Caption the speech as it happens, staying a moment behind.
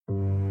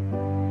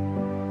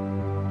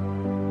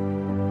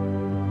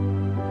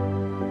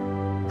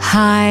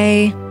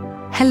Hi,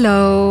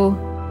 hello,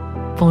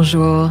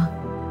 bonjour,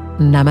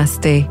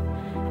 namaste.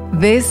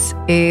 This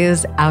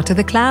is Out of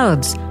the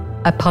Clouds,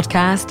 a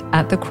podcast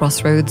at the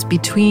crossroads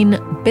between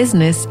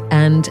business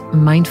and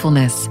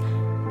mindfulness.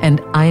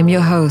 And I am your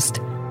host,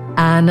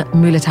 Anne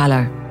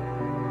Muhletaler.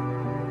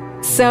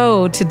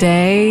 So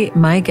today,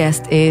 my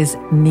guest is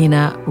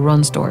Nina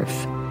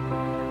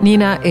Ronsdorf.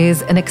 Nina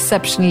is an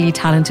exceptionally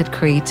talented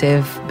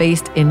creative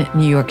based in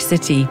New York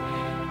City,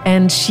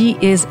 and she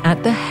is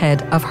at the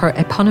head of her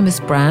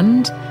eponymous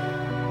brand,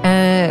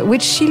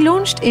 which she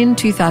launched in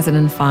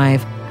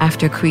 2005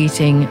 after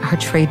creating her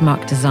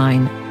trademark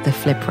design, the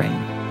Flip Ring.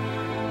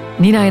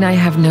 Nina and I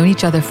have known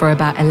each other for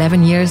about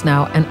 11 years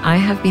now, and I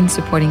have been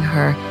supporting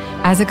her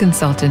as a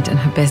consultant in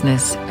her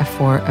business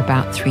for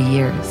about 3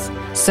 years.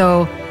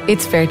 So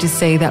it's fair to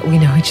say that we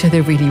know each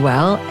other really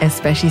well,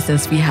 especially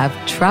since we have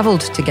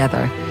traveled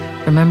together.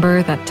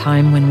 Remember that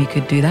time when we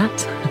could do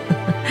that?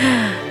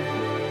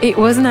 It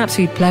was an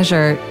absolute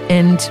pleasure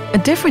and a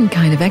different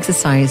kind of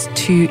exercise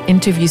to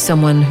interview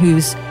someone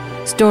whose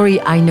story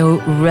I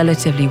know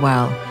relatively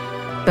well.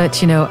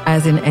 But,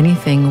 as in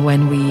anything,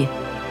 when we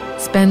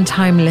spend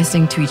time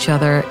listening to each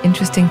other,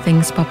 interesting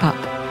things pop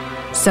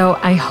up. So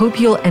I hope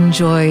you'll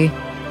enjoy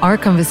our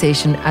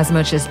conversation as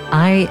much as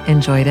I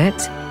enjoyed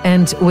it.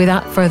 And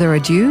without further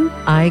ado,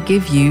 I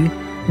give you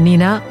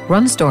Nina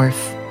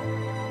Ronsdorf.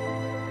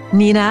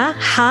 Nina,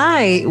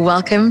 hi.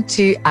 Welcome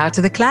to Out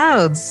of the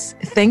Clouds.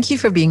 Thank you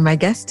for being my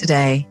guest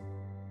today.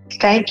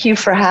 Thank you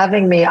for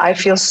having me. I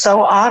feel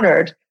so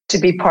honored to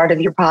be part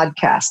of your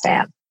podcast,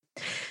 Anne.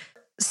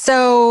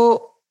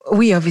 So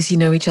we obviously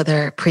know each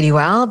other pretty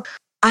well.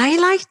 I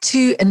like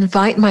to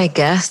invite my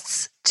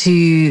guests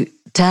to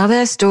tell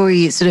their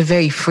story sort of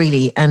very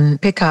freely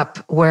and pick up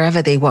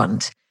wherever they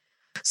want.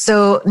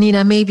 So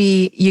Nina,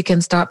 maybe you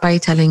can start by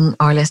telling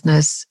our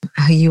listeners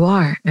who you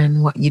are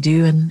and what you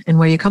do and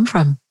where you come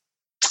from.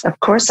 Of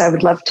course, I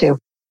would love to.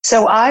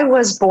 So I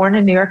was born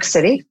in New York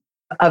City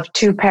of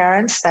two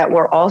parents that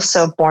were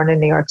also born in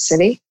New York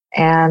City.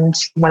 And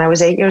when I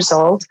was 8 years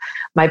old,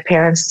 my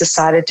parents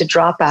decided to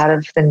drop out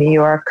of the New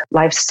York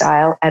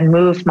lifestyle and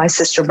moved my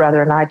sister,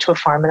 brother, and I to a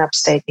farm in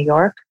upstate New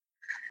York,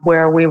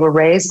 where we were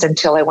raised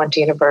until I went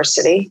to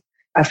university.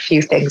 A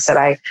few things that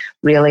I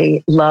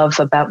really love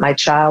about my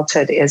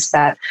childhood is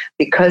that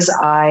because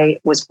I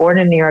was born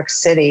in New York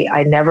City,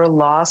 I never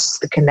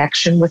lost the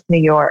connection with New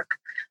York.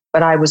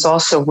 But I was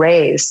also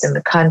raised in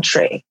the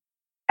country,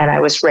 and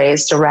I was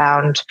raised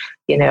around,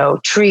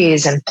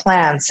 trees and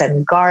plants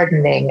and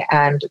gardening,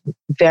 and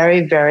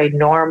very, very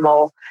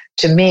normal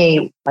to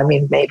me. I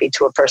mean, maybe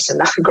to a person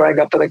not growing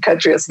up in the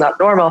country, it's not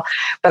normal.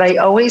 But I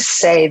always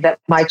say that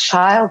my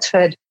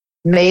childhood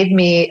made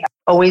me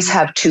always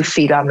have 2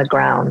 feet on the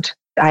ground.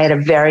 I had a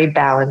very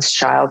balanced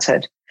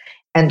childhood.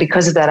 And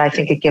because of that, I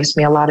think it gives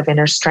me a lot of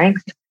inner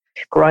strength.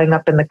 Growing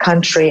up in the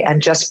country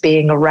and just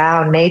being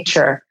around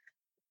nature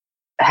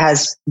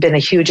has been a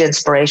huge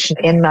inspiration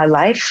in my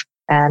life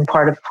and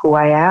part of who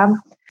I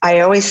am. I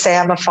always say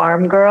I'm a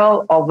farm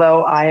girl,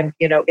 although I'm,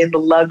 in the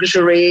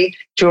luxury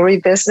jewelry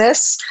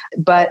business.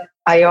 But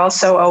I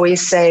also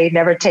always say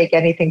never take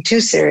anything too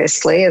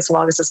seriously as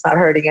long as it's not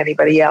hurting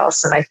anybody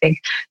else. And I think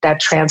that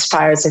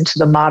transpires into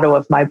the motto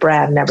of my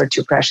brand, never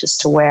too precious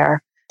to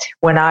wear.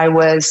 When I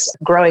was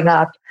growing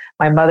up,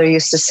 my mother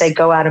used to say,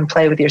 go out and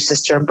play with your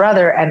sister and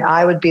brother. And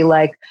I would be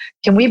like,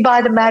 can we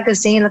buy the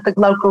magazine at the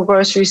local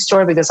grocery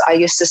store? Because I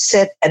used to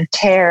sit and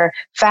tear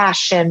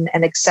fashion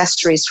and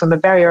accessories from a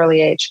very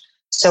early age.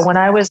 So when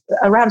I was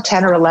around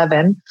 10 or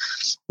 11,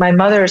 my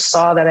mother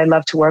saw that I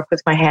loved to work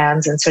with my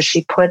hands. And so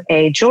she put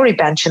a jewelry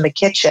bench in the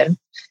kitchen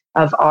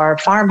of our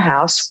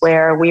farmhouse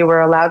where we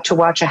were allowed to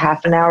watch a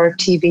half an hour of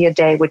TV a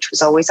day, which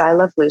was always I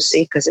Love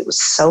Lucy because it was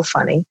so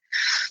funny.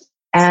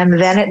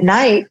 And then at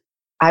night,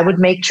 I would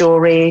make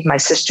jewelry, my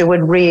sister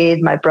would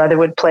read, my brother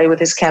would play with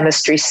his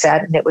chemistry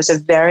set, and it was a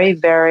very,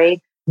 very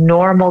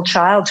normal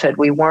childhood.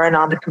 We weren't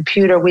on the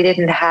computer. We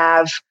didn't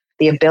have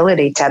the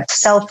ability to have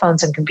cell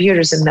phones and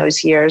computers in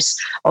those years,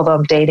 although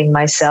I'm dating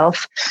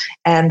myself.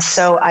 And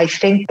so I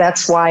think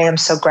that's why I'm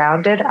so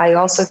grounded. I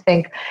also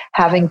think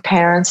having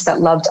parents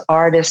that loved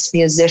artists,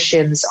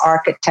 musicians,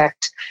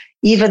 architect,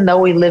 even though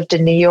we lived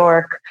in New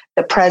York,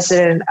 the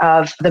president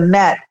of the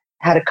Met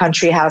had a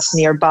country house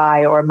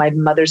nearby, or my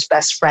mother's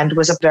best friend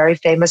was a very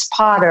famous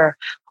potter,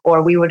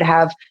 or we would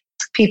have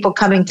people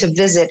coming to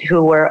visit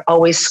who were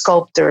always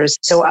sculptors.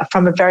 So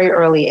from a very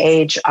early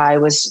age, I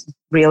was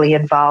really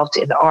involved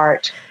in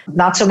art.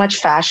 Not so much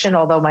fashion,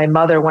 although my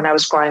mother, when I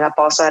was growing up,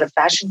 also had a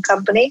fashion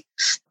company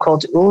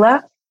called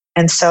Ula.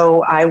 And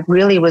so I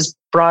really was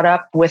brought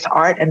up with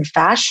art and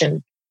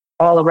fashion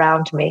all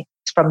around me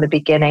from the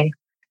beginning.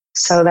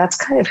 So that's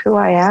kind of who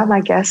I am,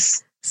 I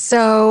guess.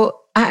 So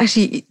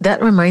actually,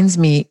 that reminds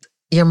me,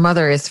 your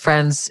mother is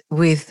friends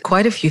with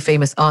quite a few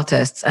famous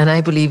artists. And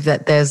I believe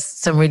that there's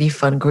some really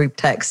fun group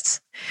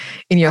texts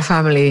in your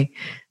family.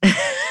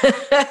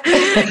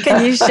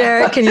 Can you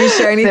share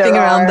anything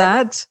around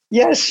that?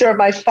 Yeah, sure.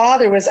 My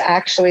father was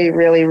actually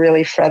really,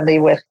 really friendly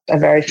with a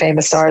very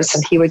famous artist,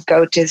 and he would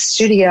go to his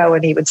studio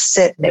and he would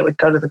sit and they would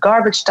go to the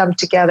garbage dump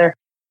together.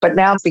 But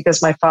now,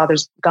 because my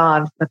father's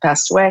gone,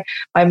 passed away,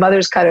 my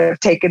mother's kind of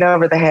taken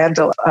over the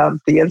handle of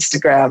the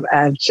Instagram,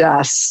 and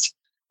just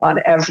on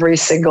every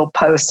single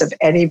post of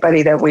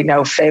anybody that we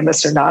know,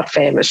 famous or not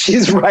famous,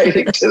 she's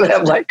writing to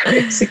them like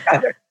crazy.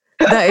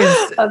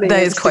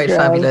 That is quite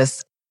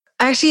fabulous.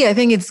 Actually, I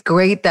think it's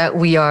great that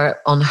we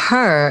are on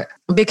her,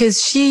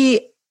 because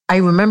she, I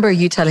remember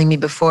you telling me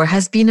before,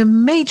 has been a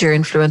major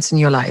influence in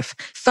your life.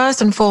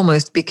 First and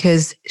foremost,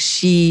 because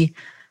she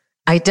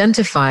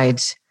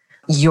identified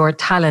your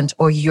talent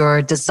or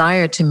your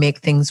desire to make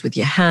things with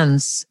your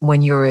hands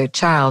when you were a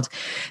child.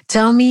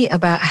 Tell me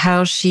about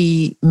how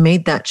she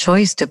made that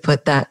choice to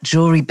put that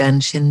jewelry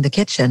bench in the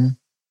kitchen.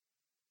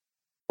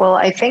 Well,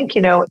 I think,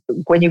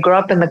 when you grow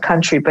up in the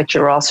country, but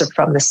you're also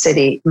from the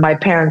city, my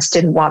parents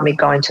didn't want me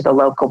going to the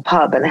local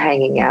pub and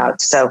hanging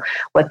out. So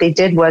what they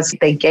did was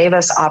they gave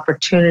us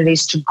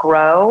opportunities to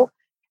grow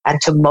and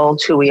to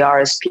mold who we are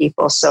as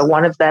people. So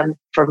one of them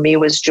for me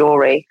was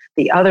jewelry.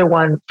 The other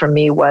one for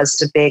me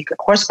was a big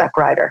horseback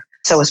rider.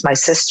 So was my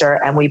sister,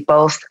 and we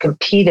both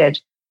competed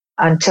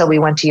until we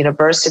went to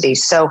university.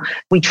 So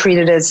we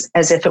treated it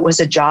as if it was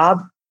a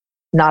job,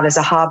 not as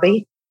a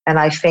hobby. And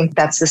I think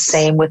that's the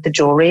same with the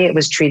jewelry. It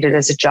was treated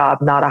as a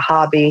job, not a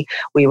hobby.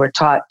 We were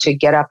taught to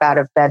get up out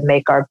of bed,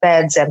 make our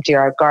beds, empty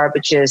our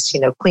garbages,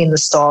 clean the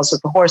stalls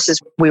with the horses.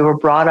 We were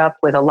brought up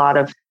with a lot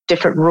of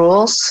different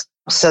rules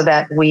so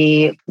that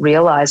we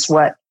realized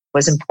what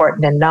was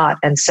important and not.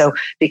 And so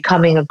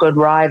becoming a good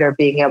rider,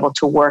 being able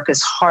to work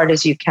as hard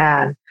as you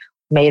can,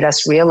 made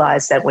us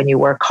realize that when you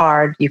work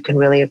hard, you can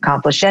really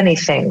accomplish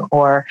anything.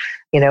 Or,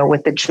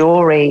 with the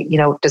jewelry,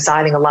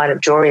 designing a line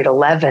of jewelry at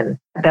 11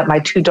 that my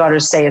two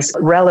daughters say is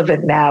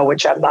relevant now,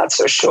 which I'm not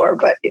so sure,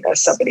 but,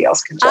 somebody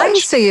else can judge. I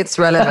say it's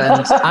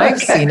relevant. I've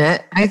seen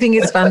it. I think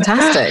it's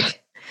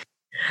fantastic.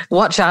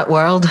 Watch out,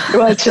 world.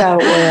 Watch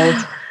out,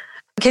 world.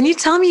 Can you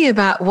tell me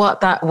about what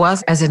that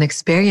was as an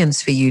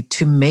experience for you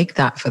to make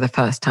that for the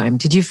first time?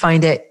 Did you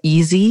find it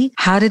easy?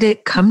 How did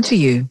it come to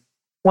you?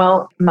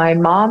 Well, my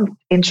mom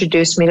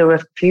introduced me to a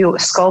few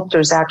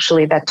sculptors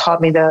actually that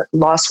taught me the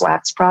lost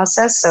wax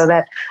process so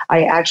that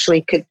I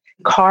actually could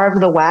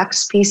carve the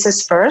wax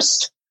pieces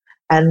first.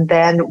 And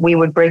then we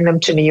would bring them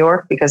to New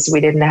York because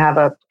we didn't have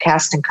a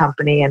casting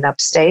company in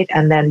upstate.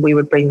 And then we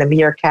would bring them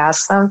here,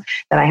 cast them.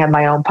 Then I had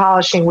my own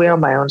polishing wheel,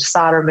 my own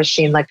solder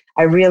machine. Like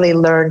I really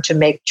learned to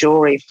make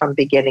jewelry from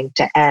beginning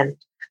to end.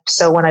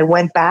 So when I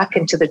went back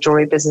into the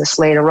jewelry business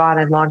later on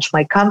and launched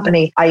my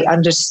company, I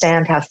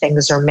understand how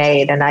things are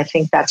made. And I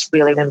think that's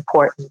really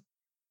important.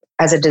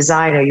 As a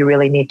designer, you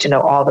really need to know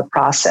all the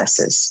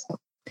processes.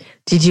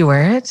 Did you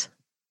wear it?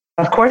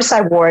 Of course I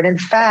wore it. In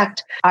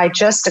fact, I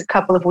just a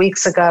couple of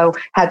weeks ago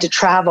had to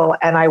travel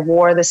and I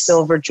wore the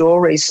silver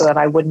jewelry so that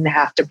I wouldn't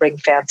have to bring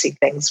fancy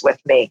things with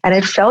me. And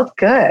it felt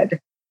good.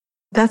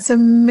 That's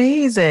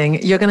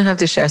amazing. You're going to have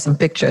to share some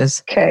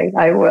pictures. Okay,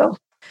 I will.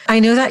 I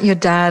know that your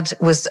dad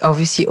was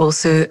obviously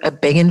also a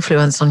big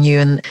influence on you,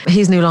 and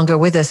he's no longer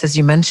with us, as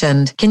you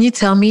mentioned. Can you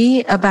tell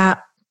me about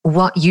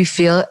what you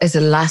feel is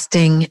a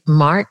lasting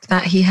mark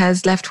that he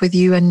has left with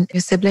you and your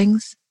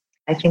siblings?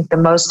 I think the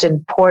most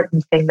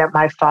important thing that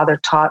my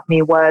father taught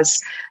me was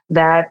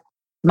that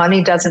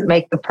money doesn't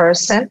make the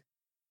person,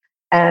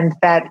 and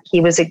that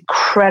he was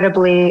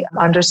incredibly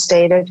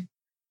understated.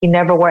 He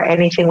never wore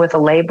anything with a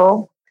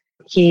label.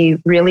 He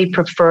really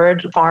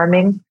preferred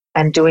farming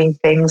and doing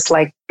things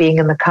like being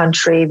in the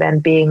country than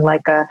being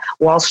like a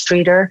Wall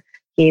Streeter.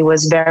 He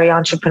was very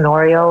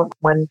entrepreneurial.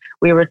 When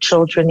we were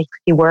children,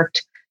 he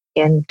worked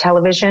in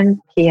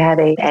television. He had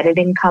an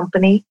editing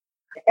company.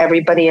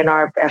 Everybody in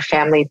our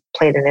family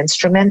played an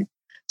instrument.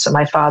 So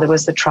my father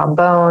was the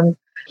trombone.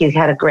 He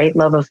had a great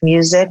love of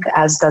music,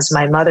 as does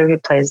my mother, who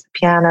plays the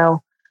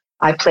piano.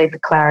 I played the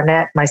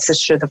clarinet, my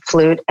sister the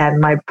flute, and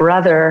my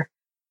brother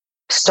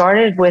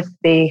started with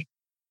the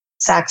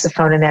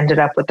saxophone and ended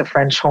up with the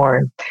French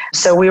horn.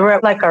 So we were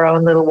like our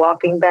own little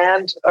walking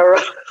band.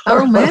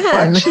 Oh,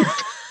 man.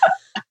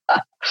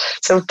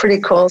 So pretty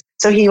cool.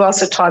 So he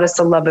also taught us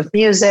the love of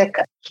music.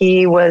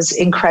 He was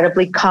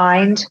incredibly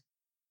kind.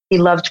 He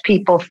loved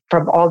people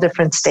from all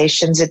different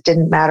stations. It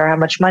didn't matter how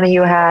much money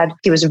you had.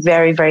 He was a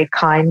very, very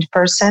kind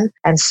person.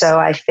 And so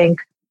I think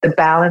the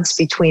balance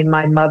between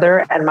my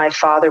mother and my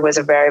father was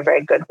a very,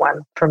 very good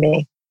one for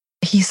me.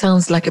 He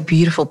sounds like a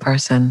beautiful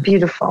person.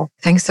 Beautiful.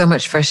 Thanks so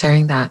much for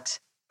sharing that.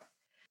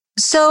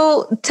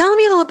 So tell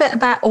me a little bit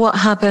about what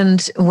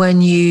happened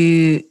when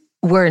you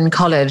were in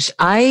college.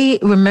 I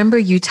remember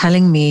you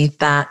telling me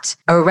that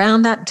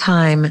around that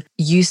time,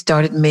 you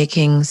started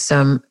making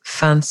some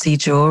fancy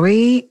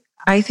jewelry.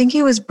 I think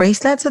it was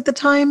bracelets at the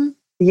time.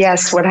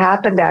 Yes, what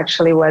happened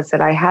actually was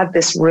that I had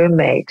this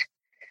roommate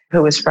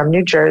who was from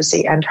New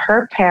Jersey, and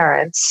her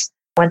parents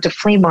went to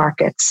flea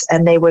markets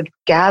and they would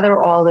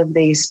gather all of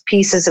these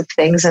pieces of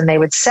things and they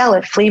would sell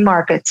at flea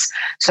markets.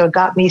 So it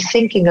got me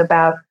thinking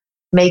about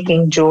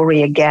making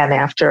jewelry again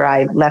after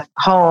I left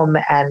home.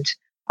 And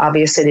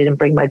obviously, I didn't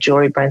bring my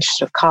jewelry branch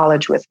to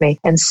college with me.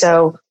 And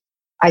so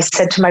I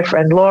said to my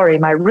friend Lori,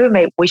 my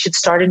roommate, we should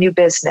start a new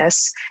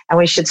business and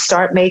we should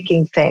start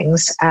making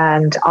things.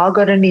 And I'll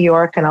go to New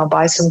York and I'll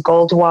buy some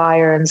gold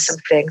wire and some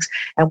things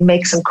and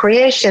make some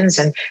creations.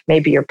 And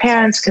maybe your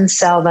parents can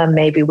sell them.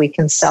 Maybe we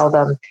can sell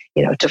them,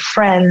 to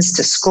friends,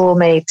 to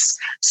schoolmates.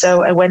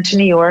 So I went to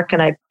New York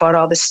and I bought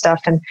all this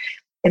stuff. And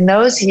in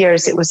those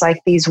years, it was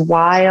like these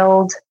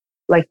wild,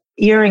 like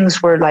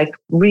earrings were like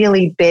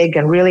really big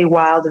and really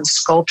wild and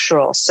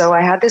sculptural. So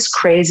I had this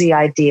crazy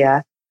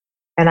idea.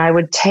 And I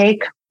would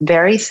take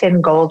very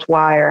thin gold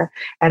wire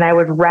and I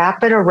would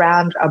wrap it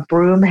around a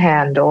broom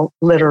handle,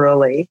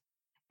 literally.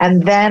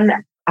 And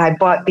then I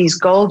bought these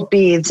gold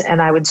beads and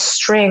I would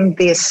string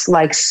this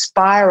like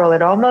spiral.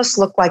 It almost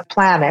looked like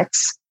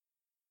planets.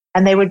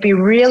 And they would be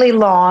really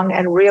long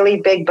and really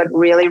big, but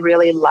really,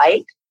 really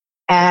light.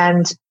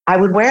 And I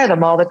would wear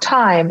them all the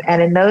time.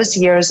 And in those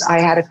years, I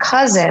had a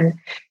cousin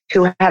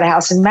who had a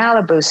house in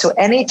Malibu. So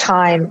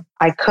anytime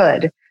I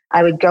could,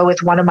 I would go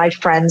with one of my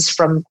friends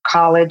from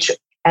college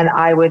and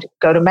I would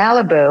go to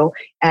Malibu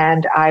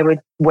and I would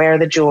wear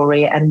the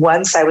jewelry. And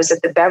once I was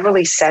at the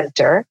Beverly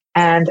Center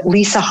and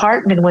Lisa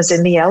Hartman was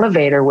in the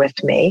elevator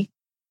with me.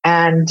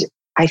 And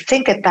I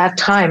think at that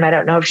time, I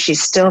don't know if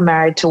she's still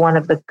married to one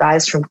of the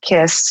guys from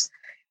Kiss.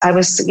 I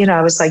was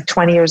like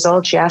 20 years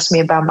old. She asked me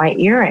about my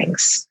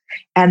earrings.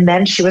 And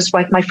then she was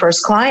like my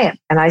first client.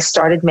 And I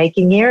started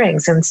making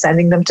earrings and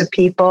sending them to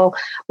people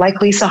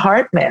like Lisa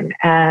Hartman.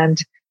 And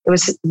it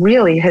was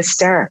really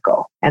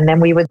hysterical. And then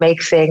we would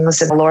make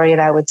things and Lori and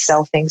I would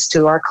sell things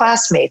to our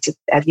classmates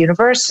at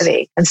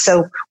university. And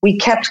so we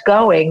kept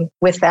going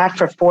with that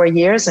for 4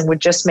 years and would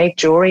just make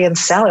jewelry and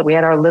sell it. We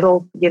had our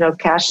little,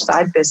 cash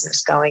side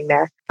business going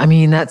there. I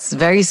mean, that's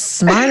very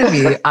smart of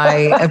you. I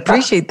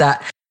appreciate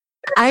that.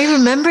 I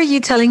remember you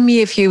telling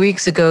me a few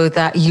weeks ago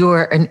that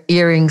you're an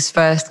earrings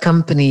first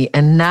company.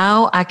 And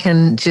now I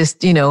can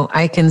just,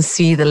 I can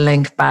see the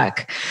link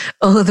back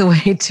all the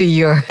way to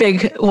your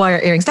big wire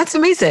earrings. That's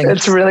amazing.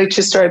 It's a really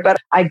true story. But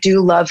I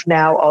do love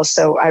now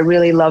also, I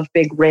really love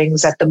big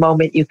rings. At the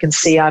moment, you can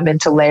see I'm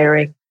into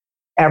layering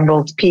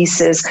emerald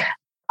pieces.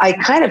 I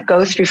kind of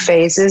go through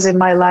phases in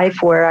my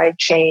life where I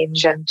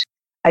change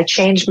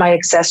my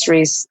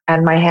accessories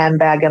and my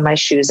handbag and my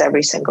shoes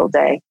every single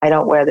day. I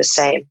don't wear the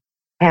same.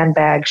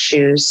 Handbag,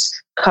 shoes,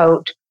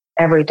 coat,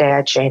 every day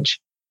I change.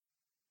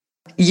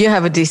 You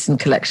have a decent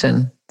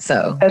collection.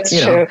 So that's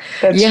true.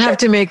 You have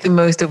to make the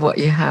most of what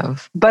you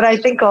have. But I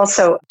think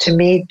also, to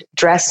me,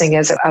 dressing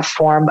is a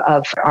form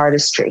of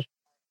artistry.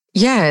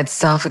 Yeah, it's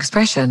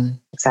self-expression.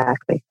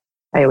 Exactly.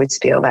 I always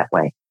feel that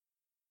way.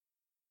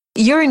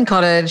 You're in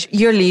college,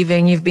 you're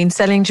leaving, you've been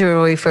selling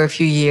jewelry for a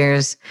few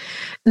years.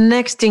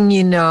 Next thing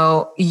you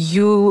know,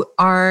 you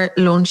are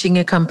launching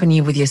a company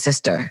with your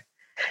sister.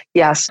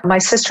 Yes. My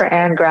sister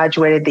Anne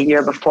graduated the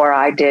year before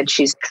I did.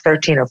 She's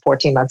 13 or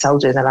 14 months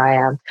older than I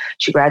am.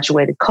 She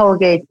graduated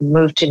Colgate,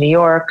 moved to New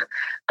York,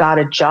 got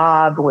a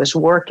job, was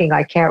working,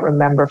 I can't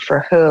remember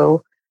for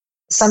who,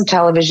 some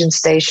television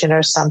station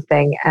or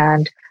something.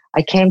 And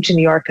I came to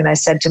New York and I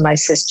said to my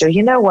sister,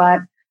 you know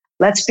what?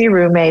 Let's be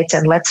roommates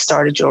and let's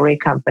start a jewelry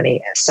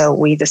company. So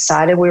we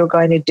decided we were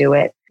going to do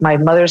it. My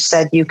mother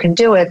said, you can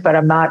do it, but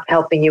I'm not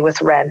helping you with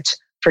rent.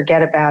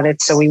 Forget about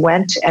it. So we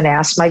went and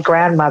asked my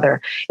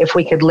grandmother if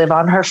we could live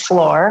on her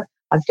floor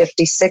on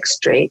 56th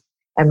Street.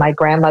 And my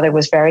grandmother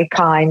was very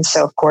kind.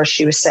 So of course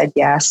she said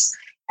yes.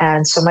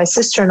 And so my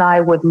sister and I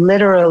would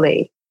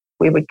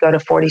we would go to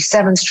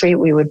 47th Street.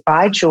 We would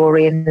buy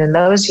jewelry. And in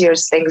those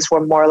years, things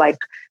were more like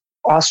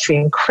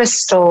Austrian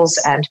crystals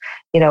and,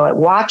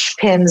 watch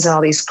pins and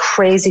all these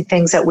crazy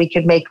things that we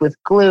could make with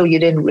glue. You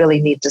didn't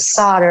really need to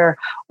solder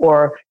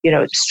or,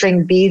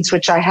 string beads,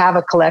 which I have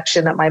a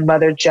collection that my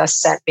mother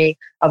just sent me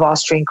of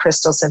Austrian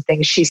crystals and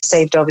things she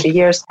saved over the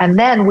years. And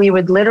then we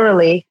would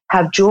literally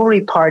have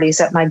jewelry parties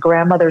at my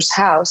grandmother's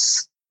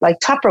house, like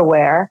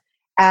Tupperware,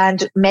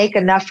 and make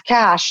enough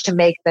cash to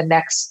make the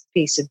next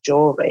piece of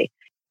jewelry.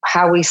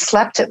 How we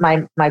slept at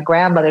my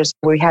grandmother's,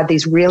 we had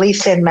these really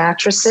thin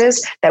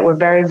mattresses that were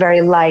very,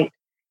 very light.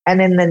 And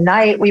in the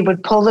night, we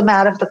would pull them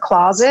out of the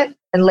closet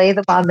and lay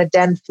them on the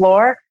den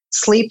floor,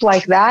 sleep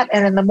like that.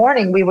 And in the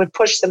morning, we would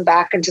push them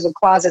back into the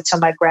closet so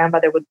my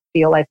grandmother would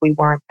feel like we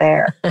weren't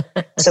there.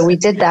 So we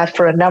did that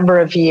for a number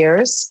of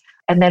years.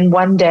 And then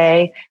one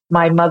day,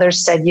 my mother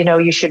said,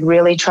 you should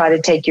really try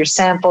to take your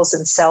samples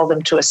and sell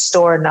them to a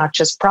store, not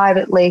just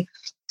privately.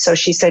 So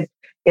she said,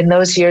 in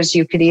those years,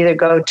 you could either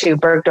go to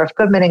Bergdorf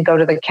Goodman and go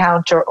to the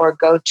counter or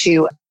go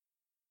to,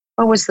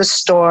 what was the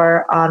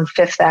store on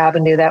Fifth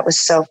Avenue that was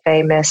so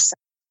famous?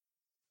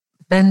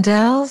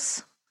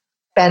 Bendel's?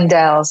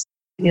 Bendel's.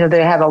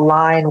 They have a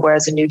line where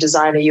as a new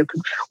designer, you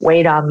could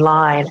wait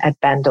online at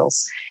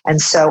Bendel's.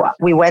 And so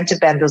we went to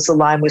Bendel's. The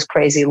line was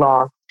crazy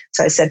long.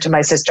 So I said to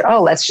my sister,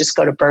 let's just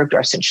go to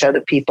Bergdorf's and show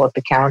the people at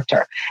the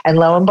counter. And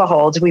lo and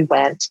behold, we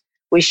went.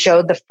 We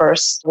showed the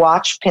first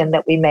watch pin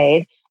that we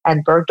made.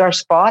 And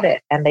Bergdorf's bought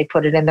it and they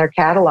put it in their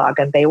catalog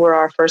and they were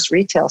our first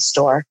retail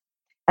store.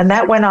 And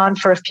that went on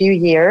for a few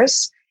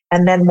years.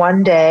 And then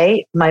one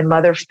day, my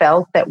mother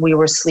felt that we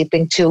were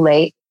sleeping too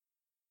late.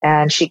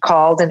 And she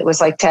called, and it was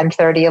like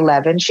 10:30,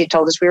 11. She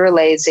told us we were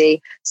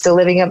lazy, still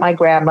living at my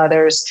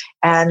grandmother's.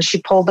 And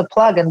she pulled the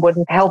plug and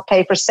wouldn't help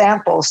pay for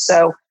samples.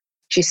 So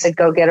she said,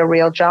 go get a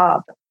real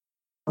job.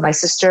 My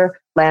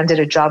sister landed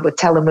a job with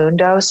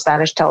Telemundo,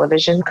 Spanish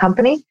television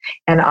company.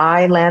 And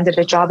I landed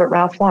a job at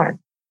Ralph Lauren.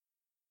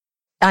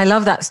 I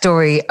love that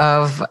story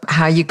of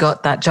how you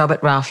got that job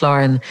at Ralph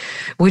Lauren.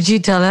 Would you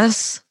tell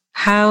us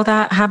how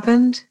that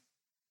happened?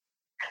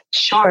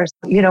 Sure.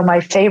 You know,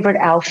 my favorite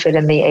outfit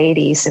in the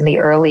 80s, in the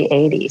early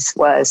 80s,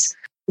 was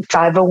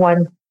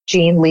 501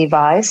 jean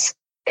Levi's,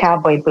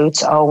 cowboy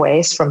boots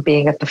always from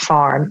being at the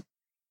farm,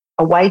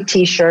 a white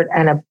t-shirt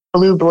and a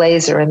blue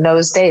blazer. In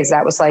those days,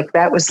 that was like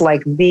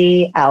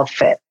the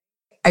outfit.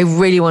 I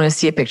really want to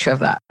see a picture of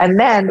that. And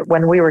then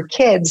when we were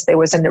kids, there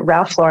was a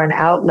Ralph Lauren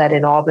outlet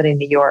in Albany,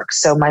 New York.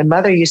 So my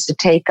mother used to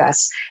take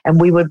us, and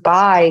we would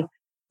buy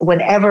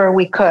whenever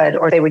we could,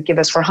 or they would give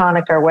us for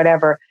Hanukkah or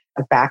whatever,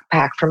 a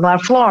backpack from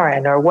Ralph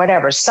Lauren or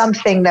whatever,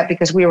 something that,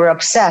 because we were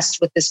obsessed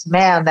with this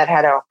man that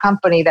had a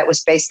company that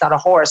was based on a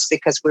horse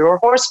because we were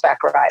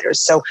horseback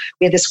riders. So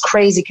we had this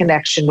crazy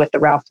connection with the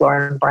Ralph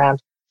Lauren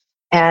brand.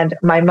 And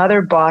my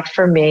mother bought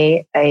for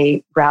me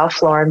a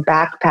Ralph Lauren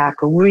backpack,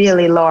 a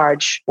really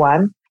large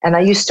one. And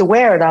I used to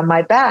wear it on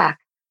my back.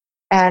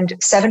 And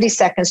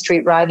 72nd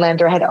Street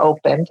Rhinelander had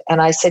opened.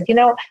 And I said, you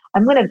know,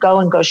 I'm going to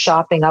go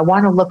shopping. I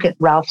want to look at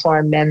Ralph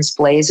Lauren men's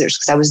blazers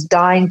because I was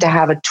dying to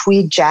have a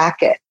tweed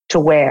jacket to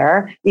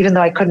wear, even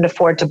though I couldn't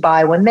afford to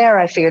buy one there.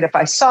 I figured if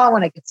I saw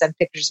one, I could send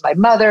pictures to my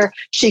mother.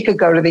 She could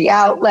go to the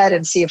outlet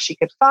and see if she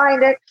could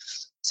find it.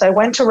 So I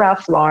went to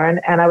Ralph Lauren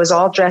and I was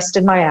all dressed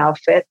in my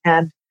outfit.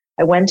 And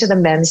I went to the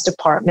men's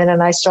department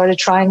and I started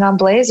trying on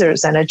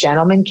blazers. And a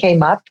gentleman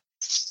came up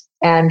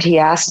and he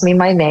asked me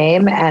my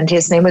name, and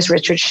his name was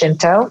Richard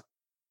Shinto.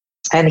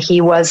 And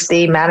he was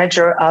the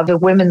manager of the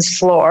women's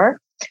floor.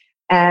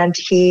 And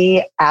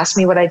he asked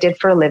me what I did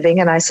for a living.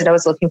 And I said I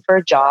was looking for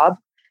a job.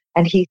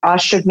 And he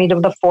ushered me to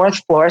the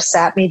fourth floor,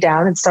 sat me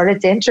down, and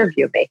started to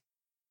interview me.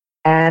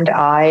 And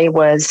I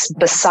was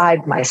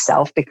beside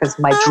myself because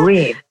my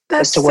dream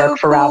was to work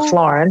for Ralph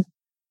Lauren.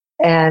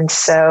 And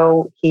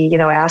so he,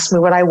 asked me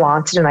what I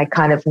wanted, and I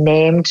kind of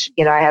named,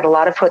 I had a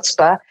lot of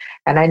chutzpah,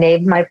 and I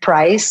named my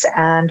price,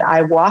 and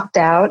I walked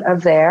out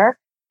of there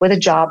with a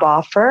job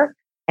offer.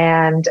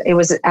 And it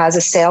was as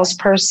a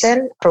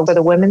salesperson for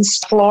the women's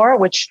floor,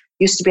 which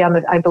used to be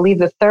on I believe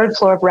the third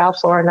floor of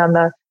Ralph Lauren on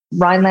the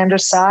Rhinelander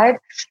side.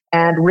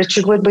 And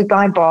Richard would be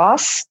my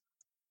boss.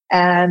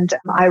 And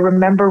I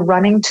remember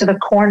running to the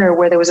corner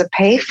where there was a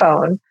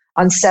payphone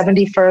on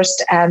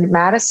 71st and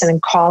Madison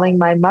and calling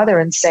my mother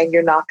and saying,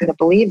 you're not going to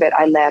believe it,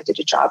 I landed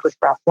a job with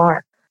Ralph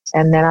Lauren.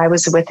 And then I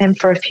was with him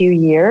for a few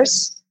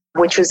years,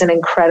 which was an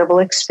incredible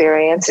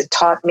experience. It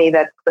taught me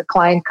that the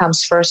client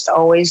comes first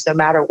always, no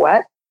matter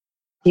what.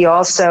 He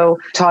also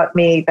taught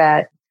me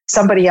that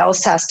somebody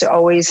else has to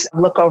always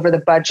look over the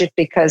budget,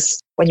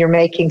 because when you're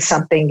making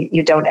something,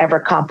 you don't ever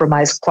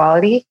compromise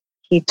quality.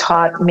 He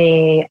taught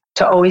me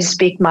to always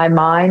speak my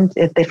mind.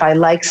 If I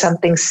like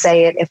something,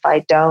 say it. If I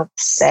don't,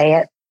 say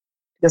it.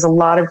 Because a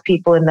lot of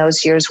people in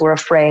those years were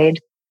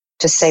afraid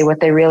to say what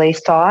they really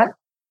thought.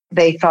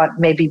 They thought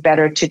maybe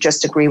better to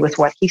just agree with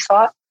what he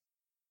thought.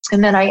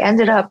 And then I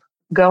ended up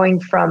going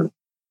from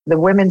the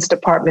women's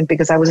department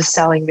because I was a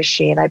selling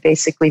machine. I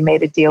basically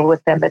made a deal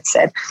with them that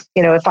said,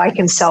 if I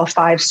can sell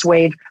 5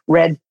 suede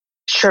red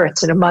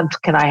shirts in a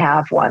month, can I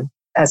have one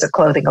as a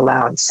clothing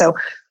allowance? So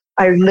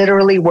I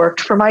literally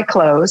worked for my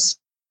clothes,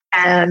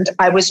 and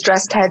I was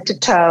dressed head to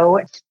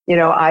toe.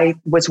 I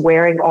was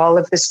wearing all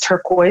of this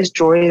turquoise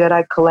jewelry that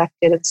I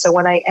collected. And so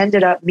when I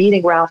ended up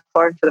meeting Ralph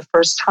Lauren for the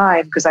first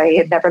time, because he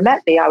had never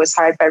met me, I was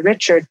hired by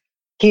Richard.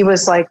 He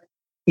was like,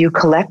 you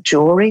collect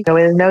jewelry?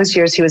 In those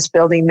years, he was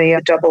building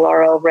the Double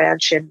RL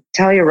Ranch in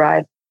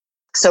Telluride.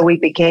 So we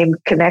became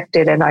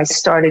connected, and I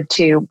started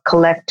to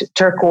collect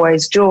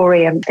turquoise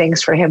jewelry and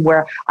things for him,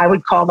 where I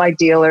would call my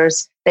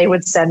dealers. They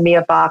would send me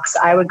a box.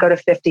 I would go to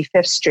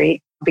 55th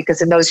Street,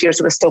 because in those years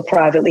it was still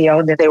privately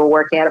owned and they were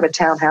working out of a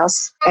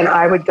townhouse. And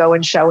I would go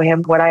and show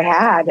him what I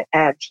had,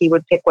 and he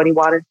would pick what he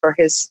wanted for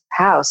his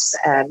house.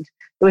 And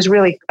it was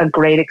really a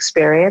great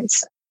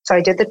experience. So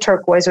I did the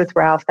turquoise with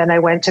Ralph. Then I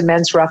went to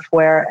Men's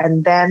Roughwear.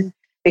 And then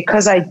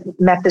because I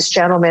met this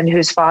gentleman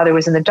whose father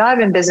was in the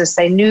diamond business,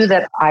 they knew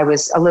that I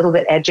was a little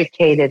bit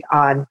educated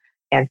on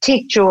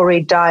antique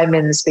jewelry,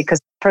 diamonds, because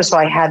first of all,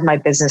 I had my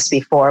business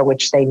before,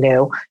 which they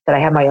knew that I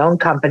had my own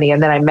company.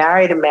 And then I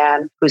married a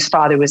man whose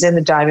father was in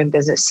the diamond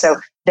business. So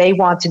they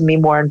wanted me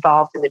more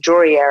involved in the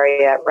jewelry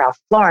area at Ralph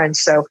Lauren.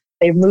 So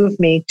they moved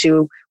me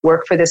to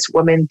work for this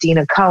woman,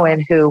 Dina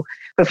Cohen, who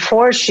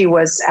before she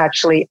was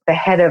actually the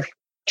head of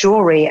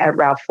jewelry at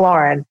Ralph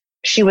Lauren,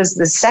 she was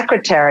the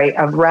secretary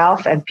of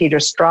Ralph and Peter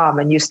Strom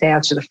and used to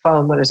answer the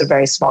phone when it was a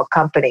very small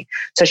company.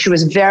 So she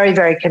was very,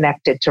 very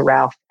connected to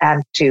Ralph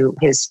and to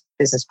his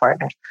business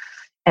partner.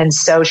 And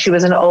so she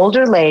was an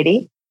older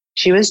lady.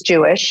 She was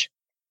Jewish,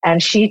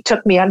 and she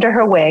took me under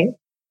her wing.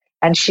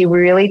 And she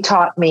really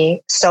taught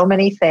me so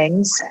many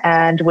things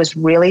and was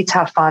really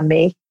tough on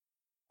me.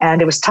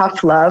 And it was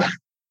tough love.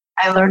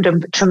 I learned a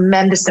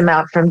tremendous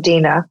amount from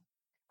Dina.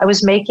 I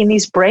was making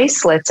these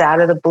bracelets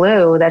out of the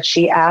blue that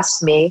she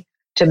asked me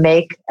to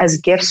make as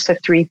gifts for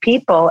 3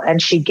 people.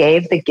 And she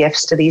gave the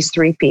gifts to these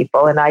 3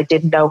 people, and I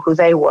didn't know who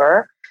they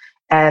were.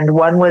 And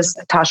one was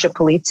Tasha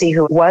Polizzi,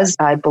 who was,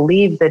 I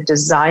believe, the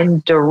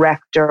design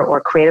director or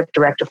creative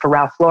director for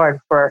Ralph Lauren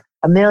for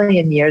a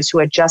million years, who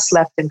had just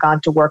left and gone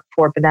to work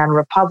for Banana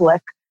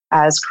Republic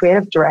as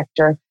creative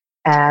director.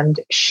 And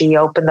she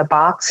opened the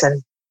box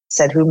and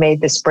said, who made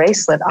this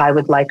bracelet? I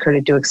would like her to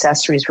do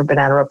accessories for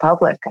Banana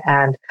Republic.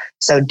 And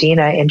so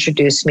Dina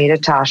introduced me to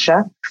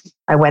Tasha.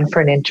 I went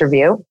for an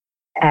interview,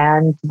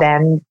 and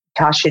then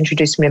Tasha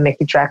introduced me to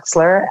Mickey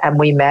Drexler, and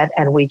we met,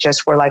 and we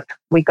just were like,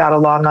 we got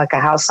along like a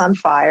house on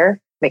fire,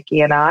 Mickey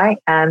and I,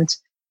 and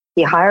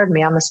he hired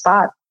me on the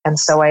spot. And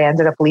so I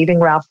ended up leaving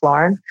Ralph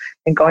Lauren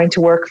and going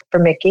to work for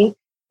Mickey.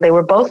 They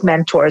were both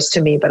mentors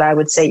to me, but I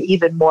would say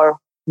even more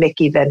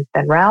Mickey than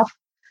Ralph.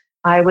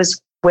 I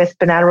was with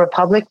Banana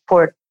Republic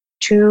for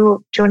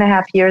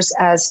 2.5 years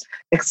as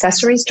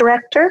accessories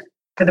director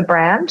for the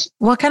brand.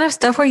 What kind of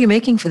stuff were you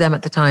making for them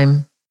at the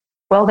time?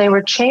 Well, they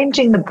were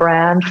changing the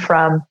brand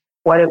from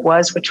what it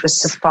was, which was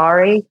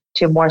safari,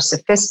 to more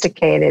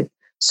sophisticated.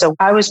 So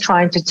I was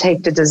trying to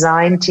take the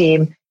design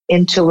team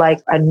into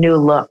like a new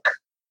look.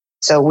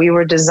 So we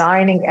were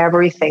designing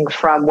everything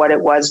from what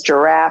it was,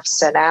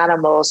 giraffes and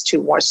animals,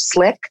 to more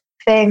slick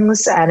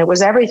things. And it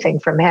was everything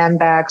from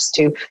handbags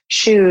to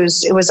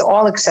shoes. It was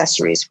all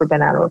accessories for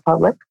Banana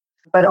Republic.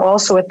 But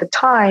also at the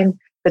time,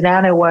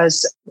 Banana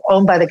was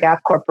owned by the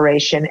Gap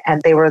Corporation,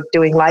 and they were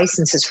doing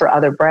licenses for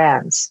other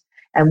brands.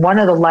 And one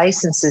of the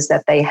licenses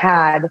that they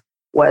had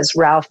was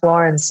Ralph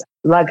Lauren's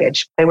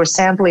luggage. They were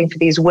sampling for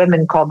these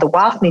women called the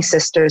Wafni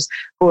sisters,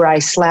 who were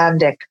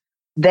Icelandic.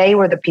 They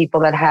were the people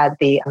that had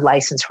the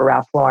license for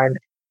Ralph Lauren,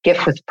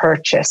 gift with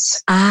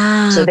purchase.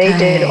 So they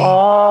did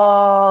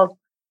all,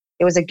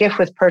 it was a gift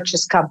with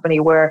purchase company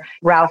where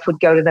Ralph would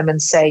go to them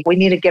and say, we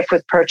need a gift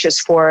with purchase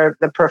for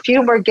the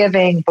perfume we're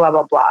giving, blah,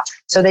 blah, blah.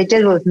 So they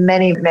did it with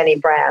many, many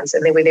brands.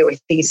 And they were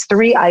these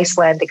 3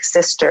 Icelandic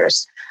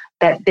sisters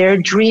that their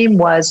dream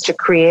was to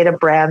create a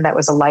brand that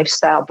was a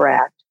lifestyle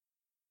brand.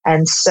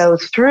 And so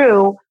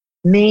through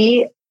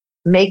me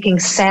making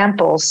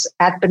samples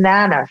at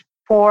Banana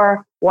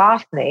for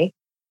Wafni,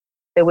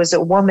 there was a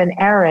woman,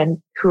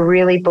 Erin, who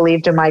really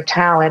believed in my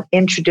talent,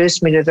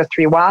 introduced me to the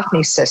 3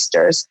 Wafni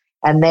sisters,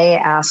 and they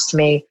asked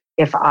me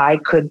if I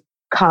could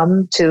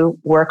come to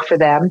work for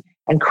them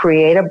and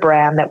create a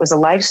brand that was a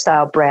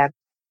lifestyle brand.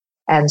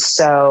 And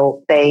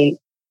so they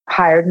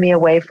hired me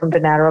away from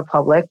Banana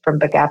Republic, from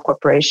the Gap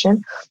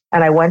Corporation,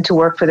 and I went to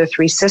work for the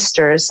 3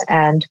 sisters.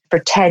 And for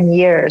 10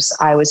 years,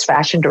 I was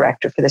fashion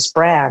director for this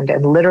brand.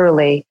 And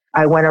literally,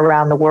 I went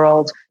around the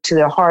world to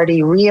the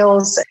Hardy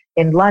Reels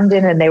in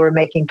London, and they were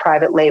making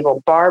private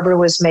label. Barbara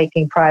was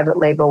making private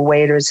label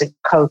waders and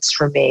coats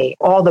for me.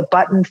 All the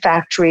button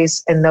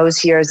factories in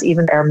those years,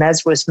 even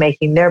Hermes was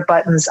making their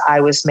buttons. I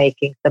was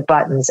making the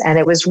buttons. And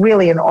it was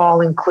really an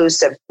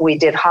all-inclusive. We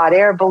did hot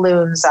air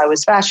balloons. I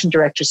was fashion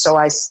director, so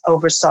I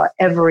oversaw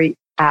every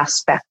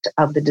aspect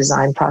of the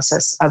design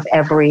process of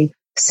every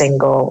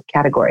single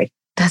category.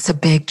 That's a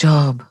big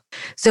job.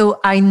 So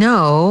I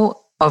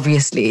know,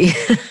 obviously,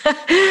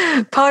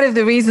 part of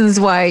the reasons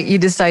why you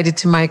decided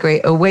to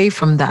migrate away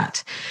from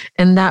that,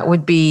 and that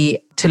would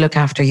be to look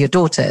after your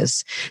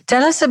daughters.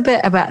 Tell us a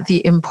bit about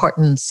the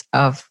importance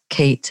of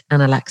Kate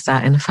and Alexa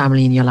and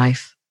family in your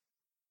life.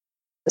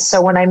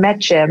 So when I met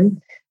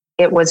Jim,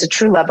 it was a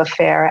true love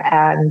affair,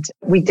 and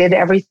we did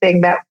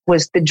everything that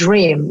was the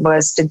dream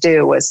was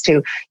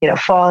to,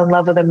 fall in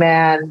love with a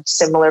man,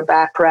 similar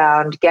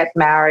background, get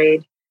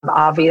married,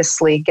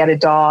 obviously get a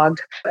dog.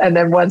 And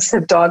then once the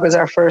dog was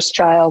our first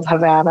child,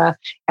 Havana.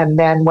 And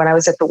then when I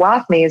was at the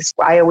Wafnis,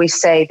 I always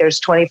say there's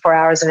 24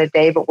 hours in a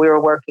day, but we were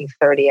working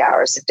 30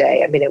 hours a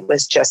day. I mean, it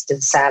was just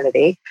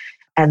insanity.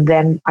 And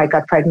then I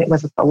got pregnant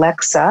with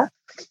Alexa.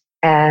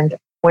 And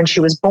when she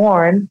was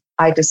born,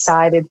 I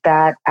decided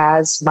that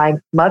as my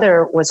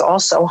mother was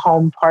also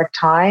home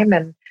part-time,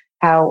 and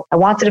how I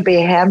wanted to be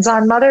a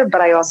hands-on mother,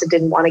 but I also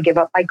didn't want to give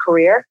up my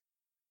career.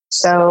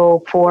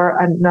 So for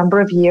a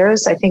number of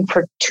years, I think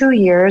for 2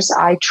 years,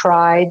 I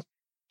tried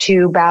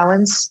to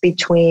balance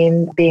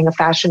between being a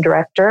fashion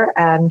director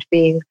and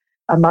being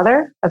a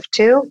mother of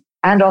 2,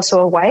 and also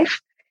a wife,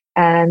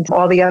 and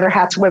all the other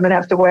hats women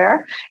have to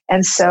wear.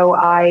 And so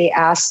I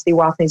asked the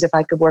Wafnis if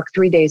I could work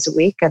 3 days a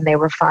week, and they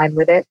were fine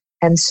with it.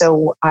 And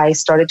so I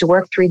started to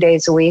work 3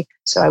 days a week.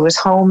 So I was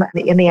home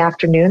in the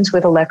afternoons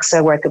with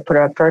Alexa, where I could put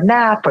her up for a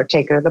nap or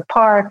take her to the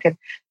park. And,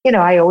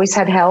 I always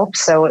had help.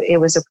 So it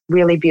was a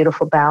really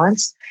beautiful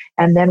balance.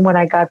 And then when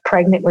I got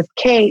pregnant with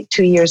Kate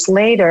 2 years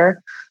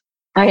later,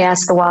 I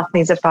asked the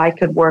Wafnis if I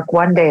could work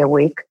 1 day a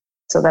week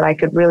so that I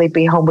could really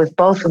be home with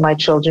both of my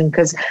children.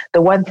 Because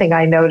the one thing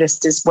I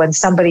noticed is when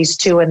somebody's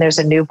 2 and there's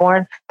a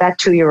newborn, that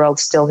 2-year-old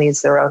still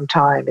needs their own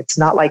time. It's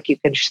not like you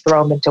can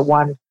throw them into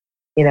one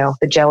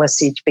the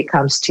jealousy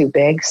becomes too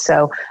big.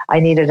 So I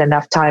needed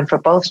enough time for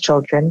both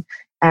children.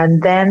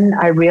 And then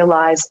I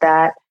realized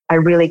that I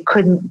really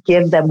couldn't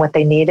give them what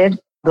they needed,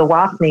 the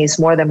Wathneys,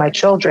 more than my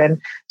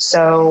children.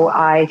 So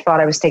I thought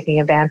I was taking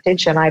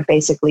advantage. And I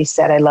basically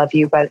said, I love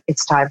you, but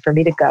it's time for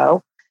me to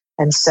go.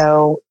 And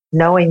so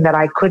knowing that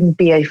I couldn't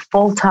be a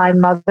full-time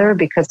mother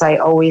because I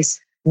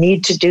always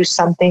need to do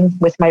something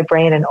with my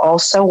brain and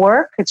also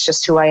work. It's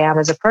just who I am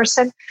as a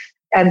person.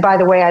 And by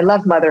the way, I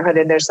love motherhood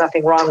and there's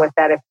nothing wrong with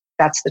that if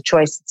that's the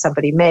choice that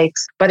somebody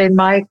makes. But in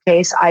my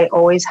case, I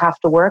always have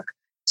to work.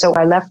 So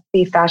I left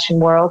the fashion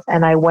world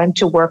and I went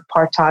to work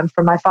part-time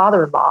for my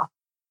father-in-law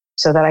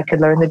so that I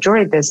could learn the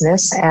jewelry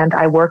business. And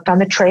I worked on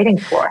the trading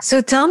floor.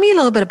 So tell me a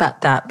little bit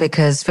about that,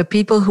 because for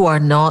people who are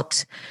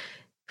not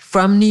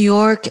from New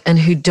York and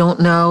who don't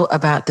know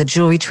about the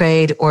jewelry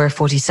trade or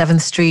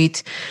 47th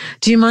Street,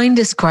 do you mind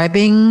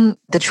describing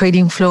the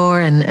trading floor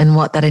and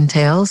what that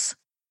entails?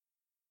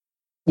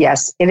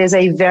 Yes, it is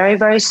a very,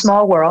 very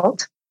small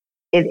world.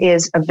 It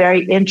is a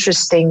very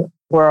interesting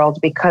world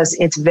because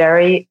it's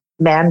very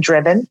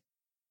man-driven,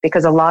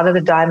 because a lot of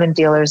the diamond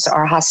dealers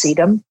are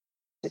Hasidim,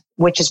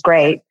 which is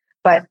great,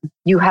 but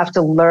you have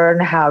to learn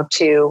how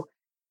to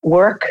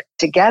work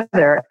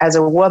together as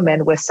a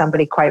woman with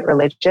somebody quite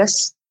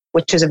religious,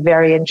 which is a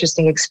very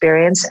interesting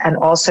experience, and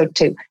also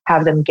to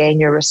have them gain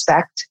your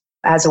respect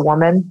as a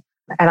woman.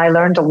 And I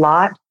learned a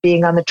lot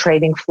being on the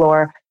trading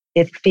floor.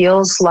 It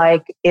feels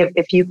like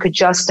if you could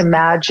just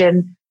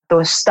imagine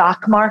the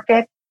stock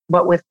market,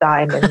 but with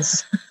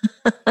diamonds,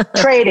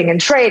 trading and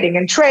trading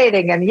and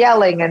trading and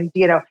yelling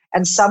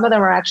and some of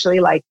them are actually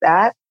like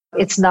that.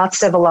 It's not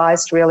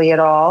civilized really at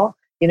all.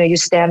 You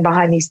stand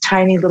behind these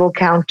tiny little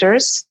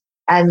counters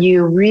and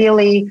you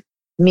really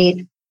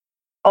meet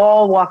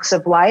all walks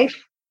of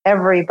life,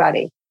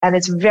 everybody. And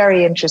it's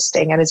very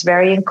interesting and it's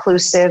very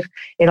inclusive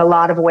in a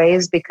lot of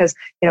ways because,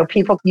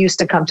 people used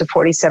to come to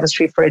 47th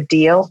Street for a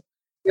deal.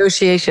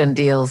 Negotiation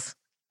deals.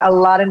 A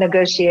lot of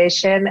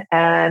negotiation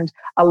and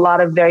a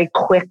lot of very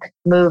quick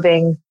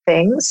moving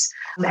things.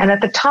 And at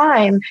the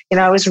time,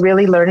 I was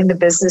really learning the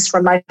business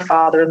from my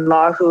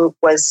father-in-law, who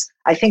was,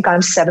 I think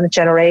I'm 7th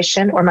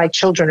generation, or my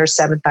children are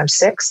 7th, I'm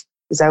 6th.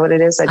 Is that what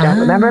it is? I don't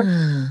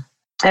remember.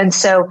 And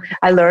so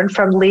I learned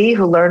from Lee,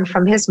 who learned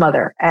from his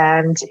mother.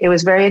 And it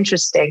was very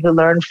interesting, who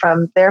learned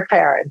from their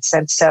parents.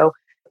 And so,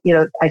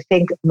 I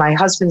think my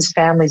husband's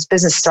family's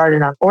business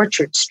started on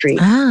Orchard Street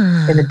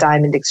in the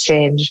Diamond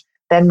Exchange,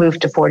 then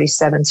moved to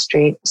 47th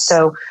Street.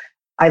 So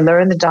I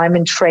learned the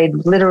diamond trade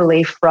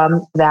literally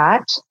from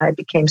that. I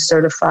became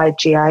certified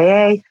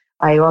GIA.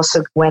 I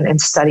also went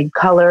and studied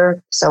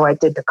color. So I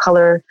did the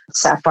color,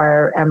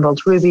 sapphire,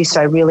 emerald, ruby.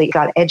 So I really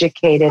got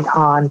educated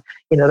on,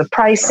 the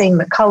pricing,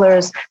 the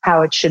colors,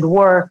 how it should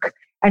work,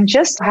 and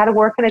just how to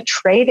work in a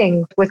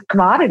trading with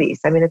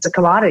commodities. I mean, it's a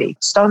commodity.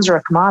 Stones are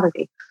a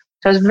commodity.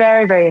 So it was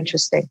very, very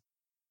interesting.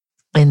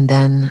 And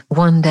then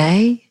one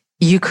day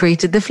you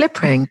created the flip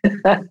ring.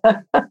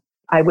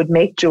 I would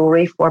make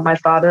jewelry for my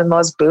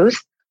father-in-law's booth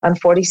on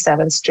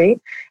 47th Street.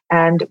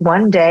 And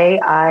one day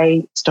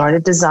I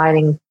started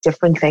designing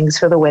different things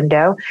for the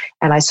window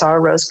and I saw a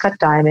rose cut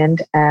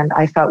diamond and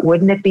I thought,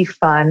 wouldn't it be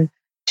fun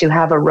to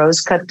have a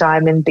rose cut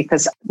diamond,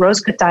 because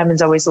rose cut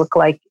diamonds always look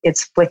like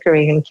it's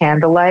flickering in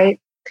candlelight.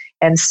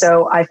 And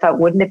so I thought,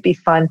 wouldn't it be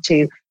fun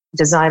to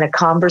design a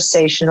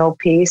conversational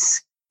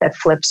piece that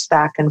flips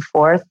back and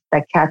forth,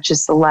 that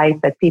catches the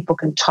light, that people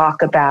can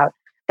talk about,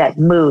 that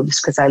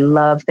moves, because I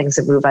love things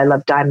that move. I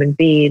love diamond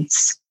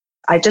beads.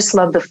 I just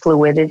love the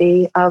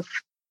fluidity of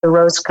the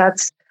rose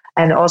cuts.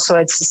 And also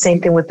it's the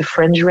same thing with the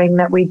fringe ring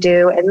that we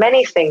do and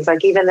many things,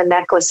 like even the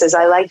necklaces.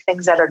 I like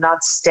things that are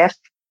not stiff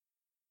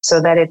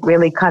so that it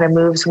really kind of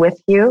moves with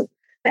you.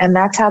 And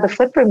that's how the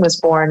flip ring was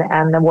born.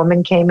 And the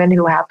woman came in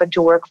who happened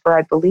to work for,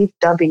 I believe,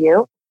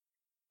 W.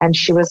 And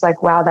she was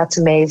like, wow, that's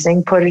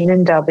amazing. Put it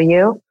in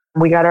W.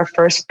 We got our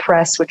first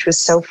press, which was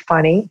so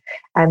funny.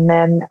 And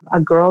then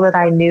a girl that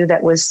I knew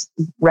that was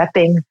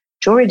repping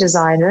jewelry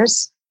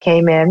designers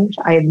came in.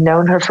 I had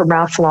known her from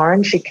Ralph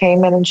Lauren. She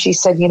came in and she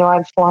said,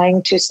 I'm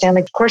flying to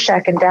Stanley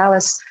Korshak in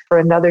Dallas for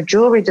another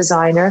jewelry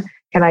designer.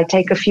 Can I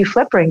take a few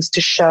flip rings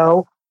to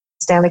show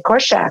Stanley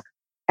Korshak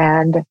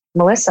and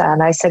Melissa?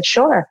 And I said,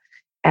 sure.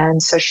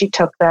 And so she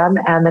took them.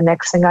 And the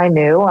next thing I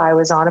knew, I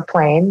was on a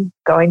plane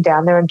going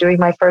down there and doing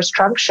my first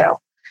trunk show.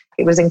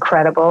 It was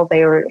incredible.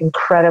 They were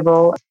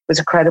incredible. It was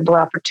a credible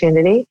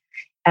opportunity.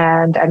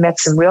 And I met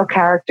some real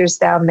characters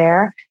down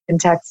there in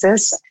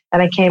Texas.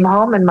 And I came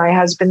home and my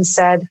husband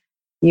said,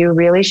 you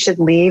really should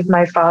leave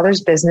my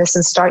father's business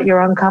and start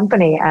your own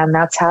company. And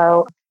that's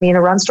how Nina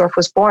Runsdorf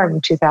was born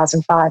in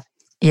 2005.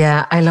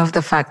 Yeah, I love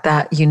the fact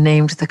that you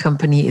named the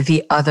company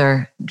The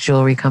Other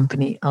Jewelry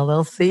Company,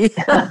 LLC.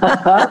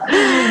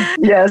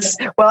 Yes.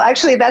 Well,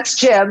 actually, that's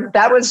Jim.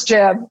 That was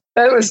Jim.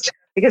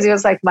 Because he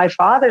was like, my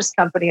father's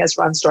company is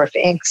Runsdorf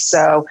Inc.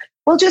 So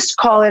we'll just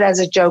call it as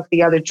a joke,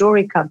 The Other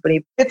Jewelry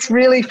Company. It's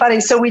really funny.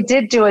 So we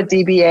did do a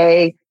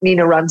DBA,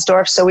 Nina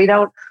Runsdorf. So we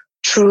don't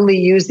truly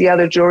use The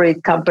Other Jewelry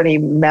Company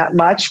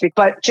much.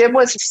 But Jim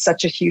was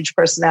such a huge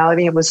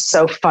personality and was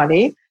so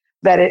funny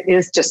that it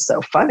is just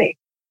so funny.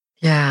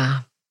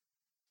 Yeah.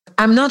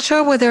 I'm not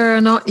sure whether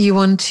or not you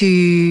want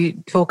to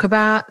talk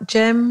about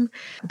Jim,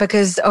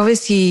 because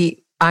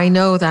obviously I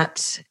know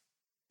that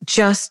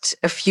just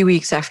a few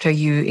weeks after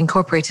you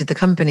incorporated the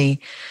company,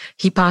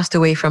 he passed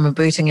away from a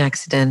boating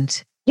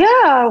accident.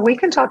 Yeah, we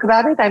can talk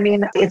about it. I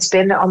mean, it's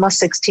been almost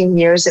 16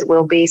 years. It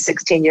will be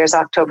 16 years,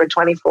 October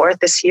 24th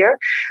this year.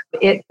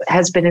 It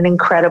has been an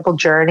incredible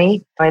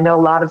journey. I know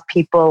a lot of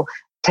people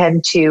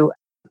tend to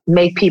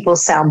make people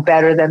sound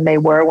better than they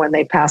were when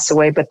they pass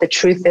away. But the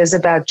truth is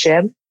about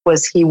Jim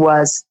was he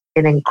was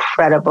an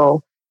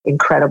incredible,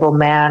 incredible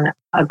man,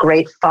 a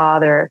great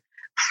father,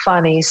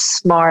 funny,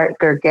 smart,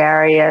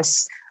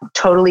 gregarious,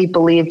 totally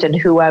believed in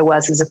who I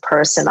was as a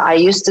person. I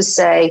used to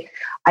say,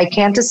 I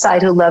can't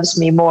decide who loves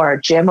me more,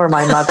 Jim or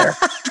my mother.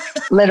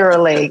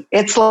 Literally.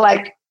 It's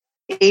like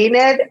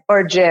Enid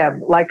or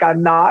Jim. Like,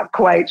 I'm not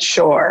quite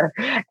sure.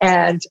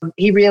 And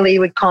he really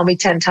would call me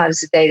 10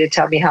 times a day to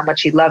tell me how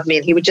much he loved me.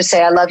 And he would just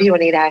say, I love you.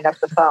 And he'd hang up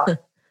the phone.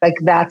 Like,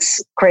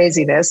 that's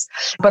craziness,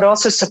 but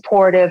also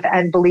supportive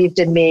and believed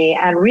in me.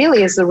 And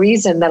really is the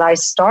reason that I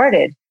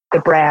started the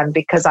brand,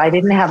 because I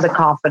didn't have the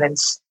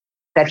confidence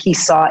that he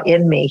saw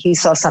in me. He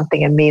saw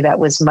something in me that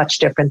was much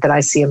different than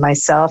I see in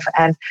myself.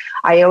 And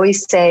I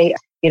always say,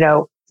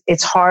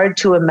 it's hard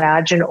to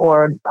imagine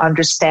or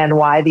understand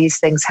why these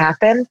things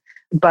happen.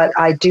 But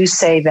I do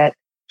say that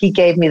he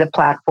gave me the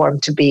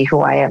platform to be who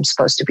I am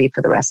supposed to be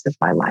for the rest of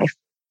my life.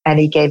 And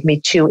he gave me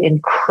 2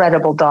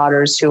 incredible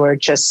daughters who are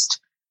just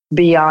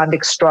beyond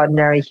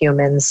extraordinary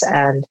humans.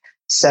 And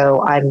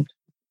so I'm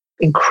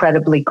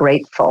incredibly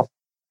grateful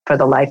for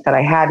the life that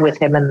I had with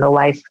him and the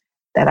life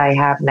that I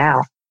have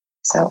now.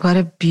 So what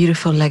a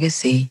beautiful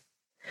legacy.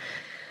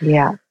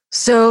 Yeah.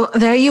 So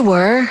there you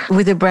were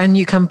with a brand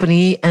new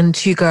company and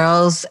 2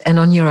 girls and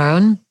on your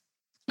own.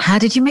 How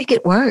did you make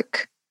it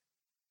work?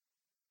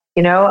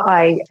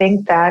 I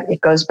think that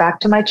it goes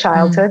back to my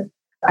childhood.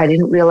 I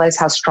didn't realize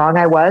how strong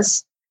I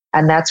was.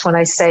 And that's when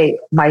I say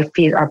my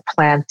feet are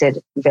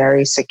planted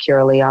very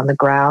securely on the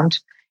ground.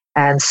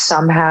 And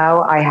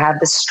somehow I had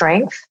the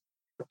strength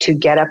to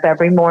get up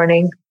every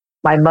morning.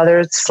 My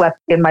mother slept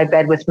in my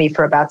bed with me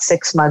for about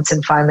 6 months.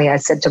 And finally I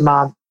said to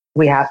Mom,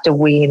 we have to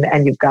wean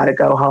and you've got to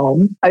go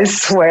home. I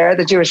swear,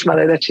 the Jewish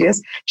mother that she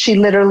is, she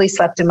literally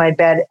slept in my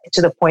bed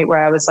to the point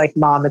where I was like,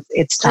 Mom,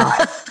 it's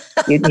time.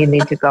 You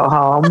need to go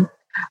home.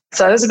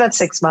 So it was about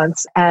 6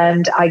 months.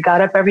 And I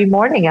got up every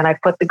morning and I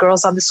put the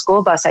girls on the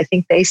school bus. I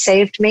think they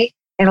saved me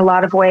in a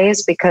lot of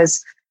ways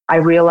because I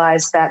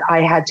realized that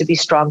I had to be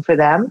strong for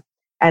them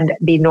and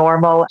be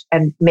normal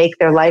and make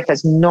their life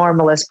as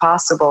normal as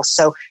possible.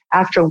 So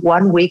after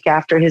 1 week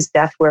after his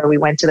death, where we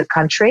went to the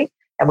country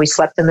and we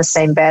slept in the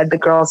same bed, the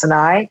girls and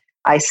I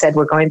said,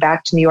 we're going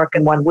back to New York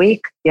in 1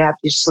 week. You're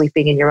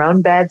sleeping in your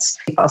own beds.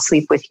 I'll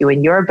sleep with you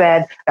in your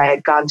bed. I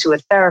had gone to a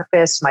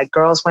therapist. My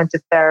girls went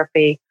to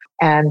therapy.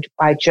 And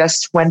I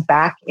just went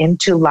back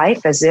into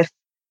life as if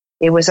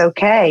it was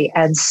okay.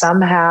 And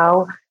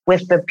somehow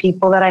with the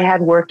people that I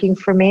had working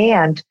for me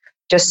and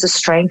just the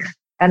strength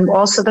and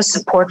also the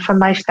support from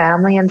my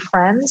family and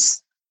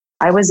friends,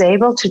 I was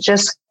able to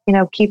just,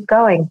 keep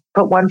going,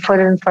 put one foot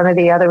in front of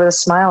the other with a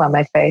smile on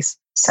my face.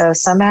 So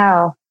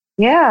somehow,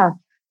 yeah.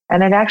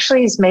 And it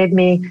actually has made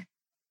me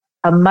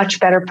a much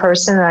better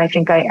person than I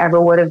think I ever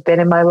would have been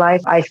in my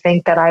life. I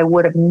think that I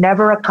would have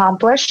never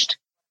accomplished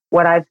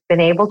what I've been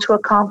able to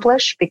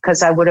accomplish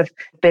because I would have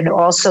been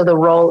also the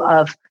role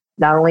of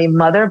not only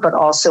mother, but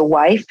also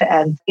wife.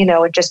 And,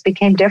 it just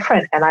became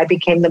different. And I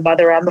became the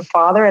mother and the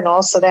father and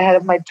also the head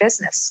of my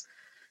business.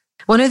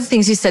 One of the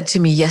things you said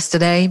to me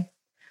yesterday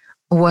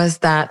was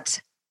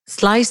that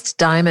sliced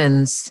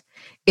diamonds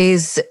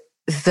is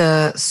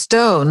the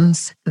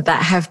stones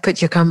that have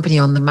put your company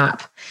on the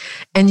map.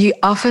 And you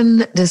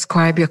often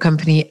describe your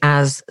company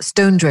as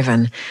stone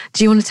driven.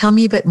 Do you want to tell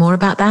me a bit more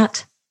about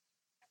that?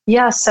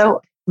 Yeah.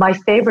 So my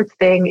favorite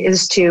thing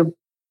is to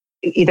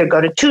either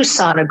go to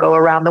Tucson or go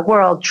around the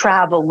world,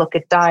 travel, look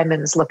at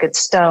diamonds, look at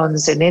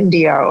stones in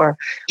India or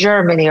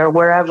Germany or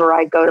wherever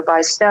I go to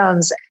buy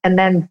stones, and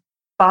then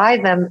buy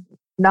them,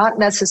 not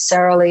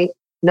necessarily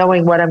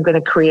knowing what I'm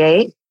going to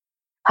create.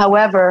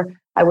 However,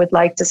 I would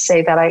like to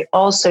say that I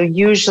also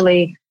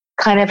usually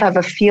kind of have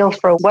a feel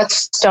for what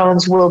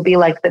stones will be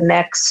like the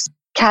next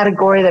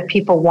category that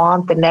people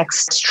want, the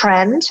next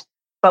trend,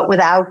 but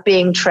without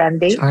being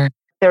trendy. Sure.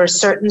 There are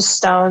certain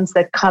stones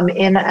that come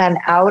in and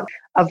out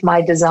of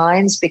my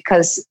designs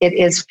because it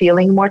is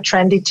feeling more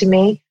trendy to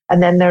me.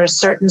 And then there are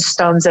certain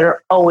stones that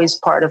are always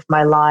part of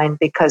my line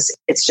because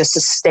it's just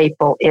a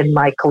staple in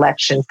my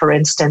collection. For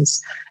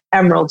instance,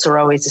 emeralds are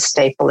always a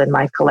staple in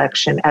my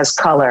collection as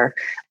color.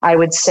 I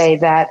would say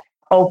that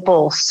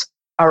opals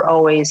are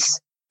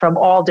always, from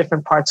all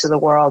different parts of the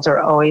world,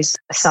 are always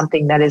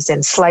something that is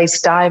in.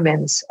 Sliced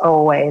diamonds,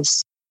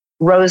 always.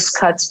 Rose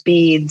cuts,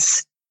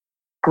 beads,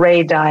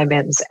 gray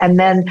diamonds. And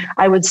then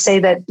I would say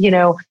that,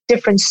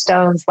 different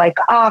stones like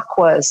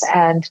aquas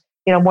and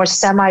more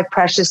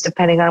semi-precious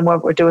depending on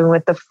what we're doing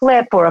with the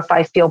flip, or if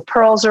I feel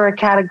pearls are a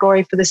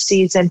category for the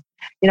season,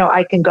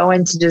 I can go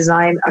in to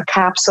design a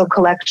capsule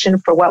collection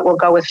for what will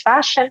go with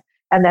fashion.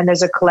 And then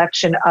there's a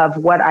collection of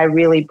what I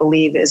really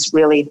believe is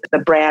really the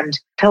brand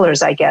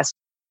pillars, I guess.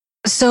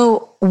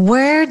 So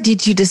where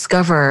did you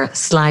discover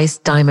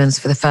sliced diamonds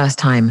for the first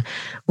time?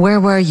 Where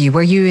were you?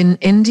 Were you in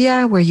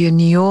India? Were you in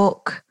New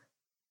York?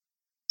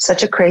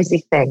 Such a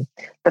crazy thing.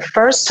 The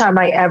first time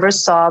I ever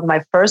saw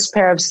my first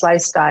pair of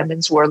sliced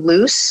diamonds were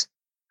loose.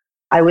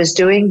 I was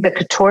doing the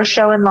Couture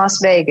show in Las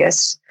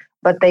Vegas,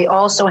 but they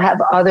also have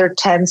other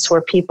tents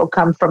where people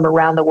come from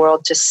around the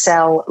world to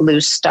sell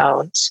loose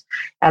stones.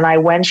 And I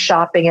went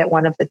shopping at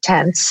one of the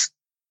tents,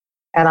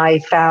 and I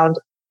found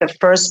the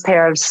first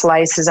pair of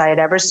slices I had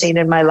ever seen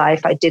in my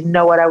life. I didn't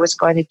know what I was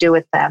going to do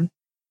with them.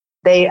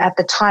 They, at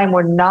the time,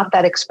 were not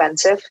that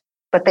expensive,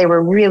 but they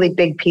were really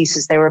big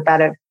pieces. They were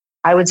about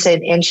I would say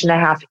 1.5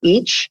 inches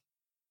each.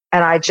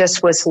 And I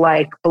just was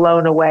like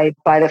blown away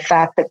by the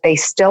fact that they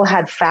still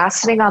had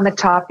fastening on the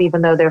top,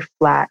 even though they're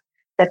flat,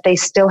 that they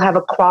still have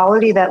a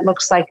quality that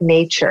looks like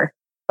nature,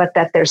 but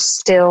that they're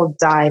still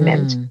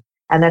diamond,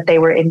 and that they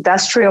were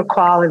industrial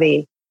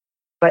quality.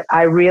 But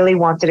I really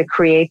wanted to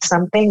create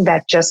something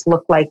that just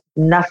looked like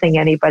nothing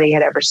anybody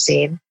had ever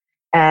seen.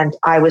 And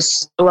I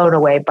was blown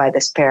away by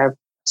this pair of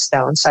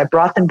stones. So I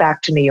brought them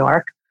back to New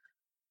York,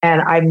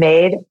 and I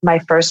made my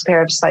first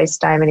pair of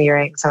sliced diamond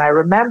earrings. And I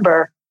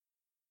remember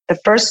the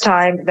first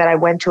time that I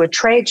went to a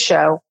trade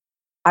show,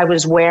 I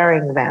was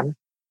wearing them.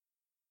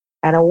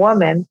 And a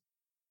woman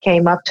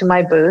came up to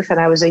my booth, and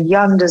I was a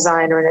young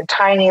designer in a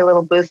tiny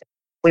little booth.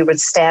 We would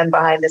stand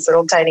behind this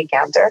little tiny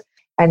counter.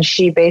 And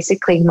she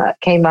basically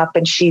came up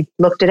and she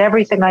looked at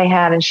everything I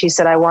had, and she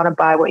said, "I want to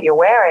buy what you're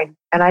wearing."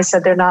 And I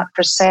said, "They're not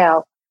for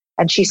sale."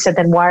 And she said,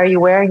 "Then why are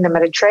you wearing them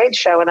at a trade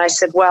show?" And I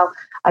said, "Well,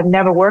 I've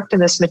never worked in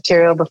this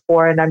material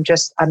before, and I'm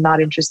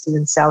not interested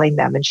in selling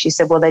them." And she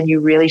said, "Well, then you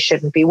really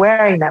shouldn't be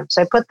wearing them."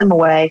 So I put them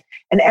away.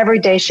 And every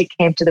day she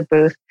came to the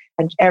booth,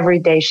 and every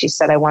day she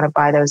said, "I want to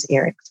buy those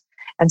earrings."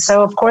 And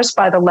so, of course,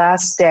 by the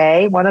last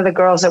day, one of the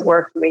girls that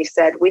worked for me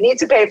said, "We need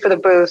to pay for the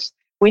booth.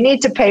 We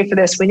need to pay for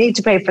this. We need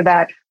to pay for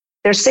that.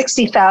 They're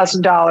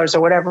 $60,000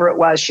 or whatever it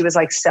was." She was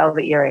like, "Sell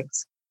the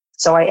earrings."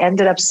 So I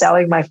ended up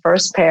selling my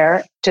first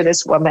pair to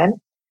this woman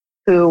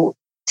who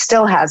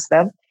still has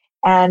them.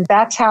 And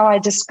that's how I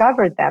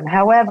discovered them.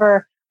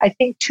 However, I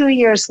think 2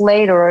 years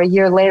later or a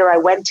year later, I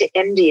went to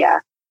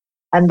India.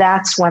 And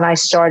that's when I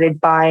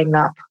started buying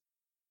up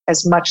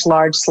as much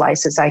large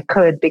slice as I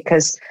could,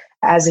 because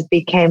as it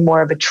became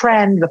more of a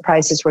trend, the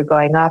prices were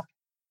going up.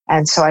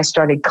 And so I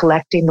started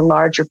collecting the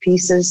larger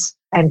pieces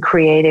and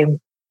creating,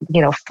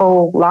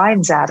 full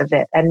lines out of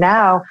it. And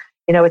now,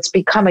 it's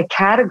become a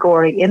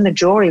category in the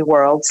jewelry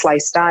world,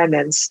 sliced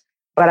diamonds.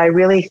 But I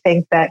really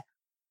think that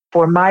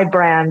for my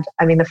brand,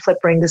 the flip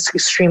ring is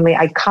extremely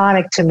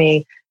iconic to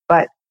me,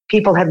 but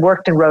people had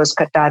worked in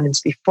rose-cut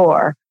diamonds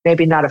before,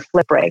 maybe not a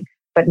flip ring,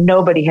 but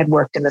nobody had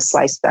worked in the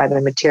sliced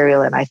diamond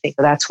material. And I think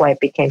that's why it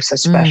became so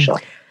special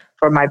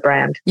for my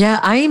brand. Yeah,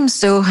 I am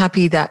so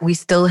happy that we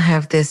still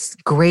have this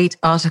great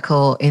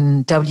article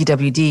in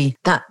WWD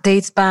that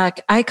dates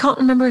back. I can't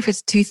remember if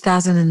it's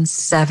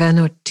 2007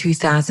 or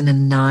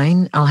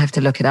 2009. I'll have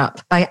to look it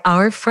up. By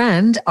our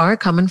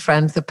common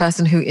friend, the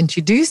person who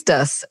introduced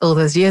us all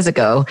those years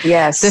ago.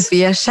 Yes.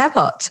 Sophia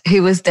Chabot,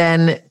 who was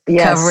then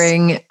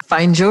covering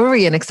fine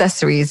jewelry and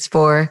accessories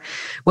for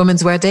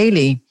Women's Wear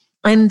Daily.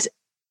 And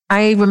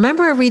I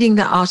remember reading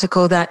the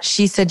article that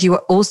she said you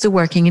were also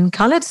working in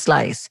colored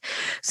slice.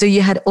 So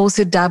you had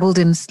also dabbled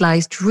in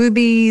sliced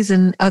rubies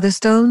and other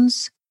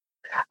stones?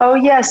 Oh,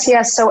 yes.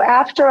 So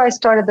after I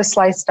started the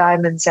sliced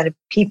diamonds and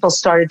people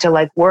started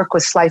to work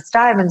with sliced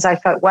diamonds, I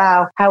thought,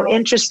 wow, how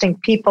interesting,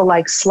 people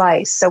like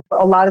slice. So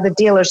a lot of the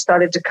dealers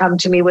started to come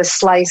to me with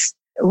sliced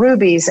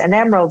rubies and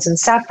emeralds and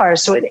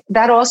sapphires. So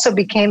that also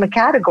became a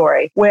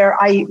category where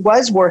I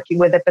was working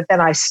with it, but then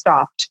I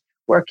stopped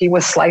working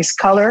with sliced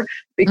color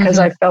because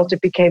I felt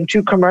it became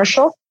too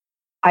commercial.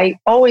 I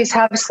always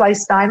have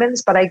sliced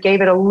diamonds, but I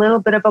gave it a little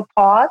bit of a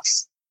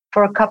pause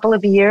for a couple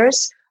of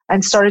years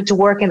and started to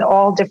work in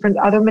all different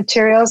other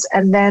materials.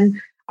 And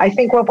then I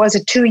think,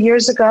 2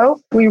 years ago,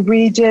 we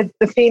redid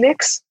the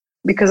Phoenix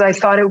because I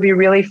thought it would be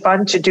really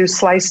fun to do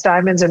sliced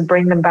diamonds and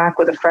bring them back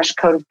with a fresh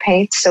coat of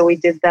paint. So we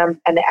did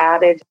them and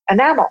added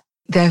enamel.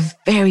 They're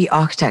very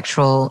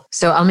architectural.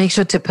 So I'll make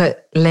sure to put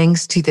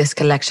links to this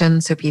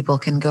collection so people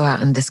can go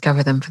out and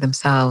discover them for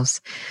themselves.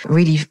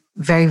 Really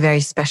very, very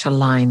special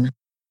line.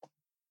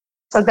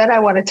 So then I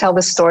want to tell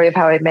the story of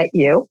how I met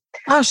you.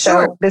 Oh,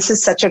 sure. So this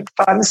is such a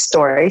fun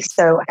story.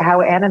 So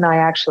how Anne and I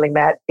actually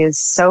met is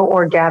so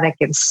organic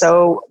and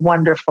so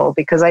wonderful,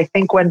 because I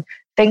think when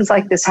things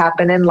like this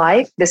happen in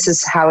life, this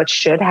is how it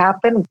should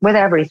happen with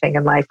everything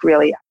in life,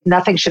 really.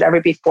 Nothing should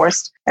ever be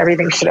forced.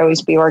 Everything should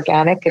always be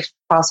organic if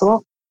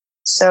possible.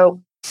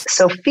 So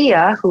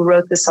Sophia, who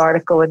wrote this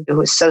article and who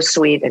was so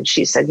sweet, and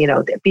she said,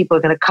 people are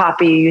going to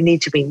copy you. You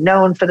need to be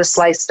known for the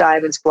sliced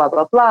diamonds, blah,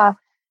 blah, blah.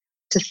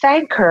 To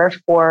thank her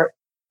for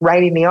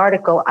writing the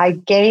article, I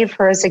gave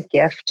her as a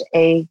gift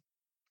a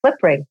flip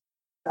ring.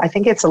 I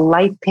think it's a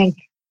light pink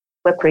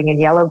flip ring in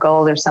yellow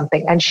gold or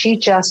something. And she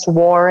just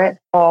wore it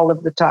all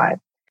of the time.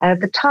 And at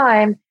the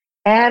time,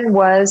 Anne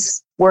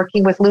was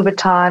working with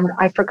Louboutin.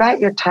 I forgot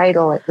your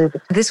title at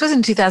Louboutin. This was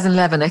in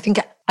 2011. I think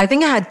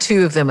I had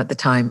two of them at the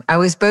time. I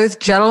was both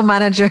general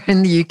manager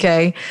in the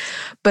UK,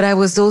 but I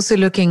was also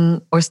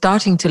looking or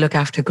starting to look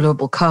after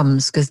global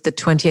comms because the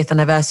 20th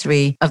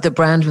anniversary of the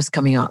brand was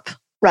coming up.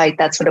 Right,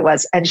 that's what it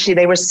was. And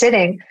they were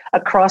sitting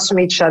across from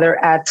each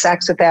other at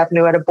Saks Fifth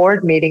Avenue at a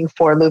board meeting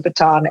for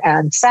Louboutin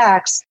and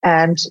Saks.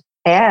 And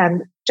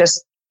Anne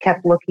just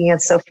kept looking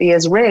at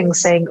Sophia's ring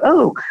saying,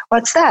 "Oh,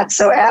 what's that?"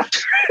 So after,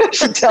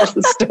 she tells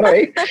the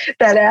story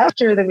that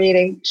after the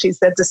meeting, she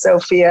said to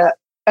Sophia,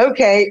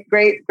 "Okay,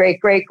 great,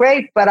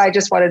 but I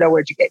just want to know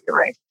where'd you get your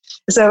ring?"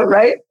 So,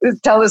 right?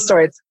 Tell the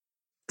story.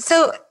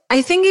 So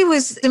I think it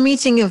was the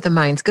meeting of the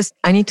minds, because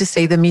I need to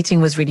say the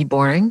meeting was really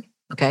boring.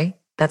 Okay,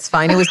 that's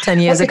fine. It was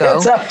 10 years ago.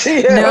 It's up to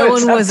you. No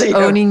one was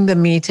owning the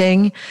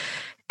meeting.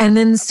 And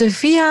then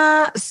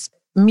Sophia,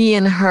 me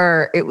and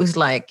her, it was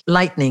like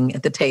lightning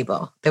at the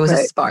table. There was a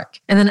spark.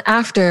 And then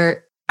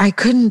after, I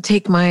couldn't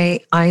take my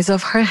eyes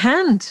off her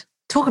hand.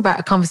 Talk about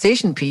a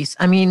conversation piece.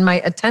 I mean,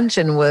 my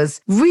attention was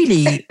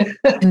really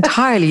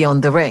entirely on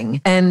the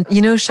ring. And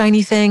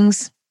shiny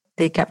things,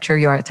 they capture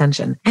your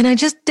attention. And I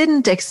just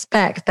didn't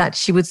expect that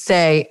she would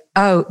say,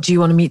 "Oh, do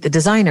you want to meet the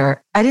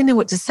designer?" I didn't know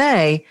what to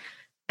say.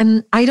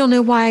 And I don't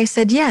know why I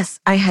said yes.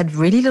 I had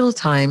really little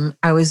time.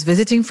 I was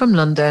visiting from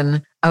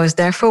London. I was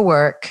there for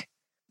work.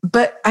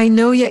 But I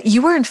know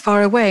you weren't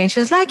far away. And she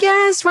was like,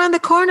 "Yes, around the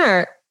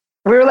corner."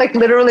 We were like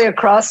literally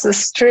across the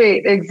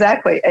street.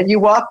 Exactly. And you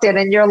walked in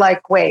and you're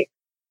like, "Wait,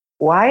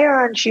 why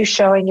aren't you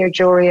showing your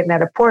jewelry at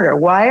Net-a-Porter?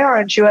 Why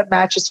aren't you at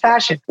Matches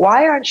Fashion?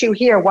 Why aren't you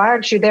here? Why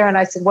aren't you there?" And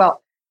I said,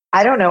 "Well,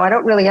 I don't know. I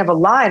don't really have a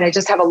line. I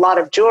just have a lot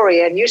of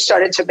jewelry." And you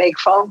started to make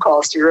phone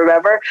calls. Do you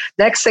remember?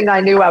 Next thing I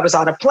knew, I was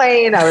on a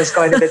plane. I was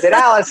going to visit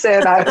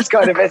Allison. I was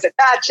going to visit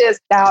Matches.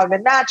 Now I'm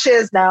in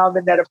Matches. Now I'm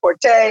in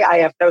Net-a-Porter. I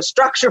have no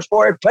structure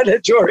for it, but the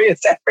jewelry is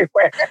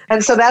everywhere.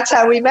 And so that's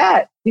how we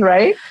met,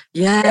 right?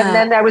 Yeah. And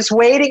then I was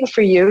waiting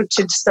for you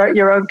to start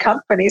your own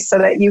company so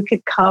that you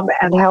could come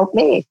and help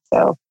me.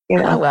 So,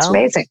 It's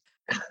amazing.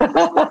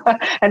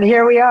 And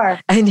here we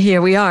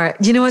are.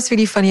 You know what's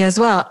really funny as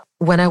well?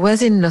 When I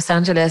was in Los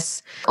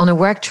Angeles on a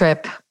work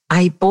trip,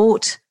 I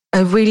bought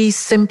a really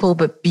simple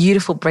but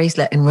beautiful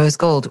bracelet in rose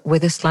gold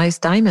with a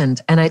sliced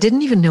diamond. And I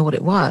didn't even know what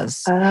it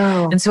was.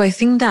 Oh. And so I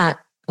think that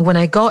when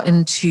I got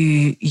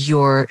into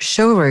your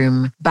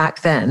showroom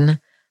back then,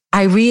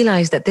 I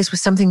realized that this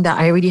was something that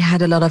I really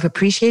had a lot of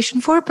appreciation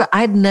for, but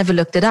I'd never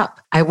looked it up.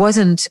 I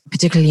wasn't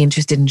particularly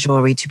interested in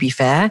jewelry, to be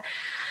fair.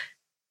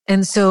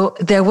 And so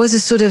there was a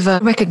sort of a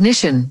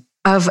recognition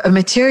of a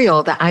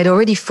material that I'd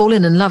already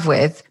fallen in love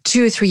with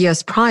 2 or 3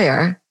 years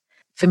prior.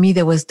 For me,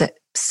 there was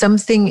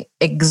something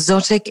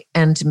exotic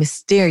and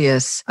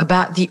mysterious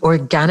about the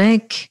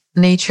organic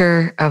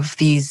nature of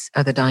these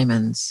other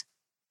diamonds.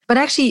 But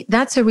actually,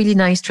 that's a really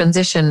nice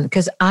transition,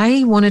 because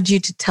I wanted you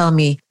to tell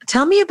me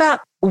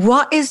about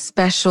what is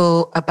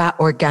special about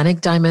organic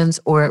diamonds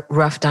or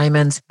rough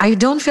diamonds. I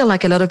don't feel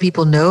like a lot of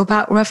people know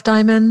about rough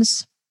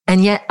diamonds.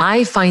 And yet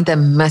I find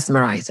them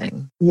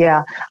mesmerizing.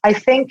 Yeah. I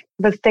think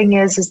the thing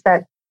is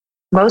that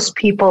most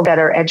people that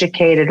are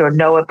educated or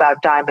know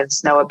about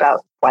diamonds know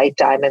about white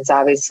diamonds.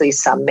 Obviously,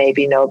 some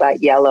maybe know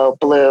about yellow,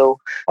 blue,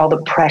 all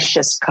the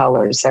precious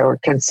colors that were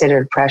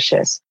considered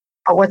precious.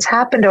 But what's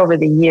happened over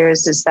the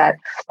years is that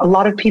a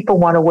lot of people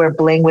want to wear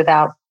bling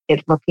without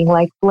it looking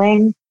like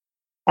bling.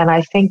 And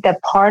I think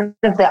that part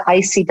of the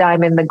icy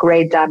diamond, the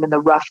gray diamond, the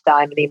rough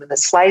diamond, even the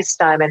sliced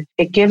diamond,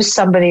 it gives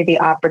somebody the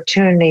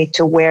opportunity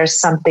to wear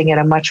something in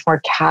a much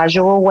more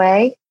casual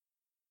way.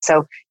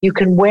 So you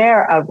can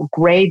wear a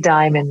gray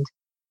diamond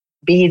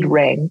bead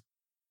ring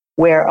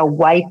where a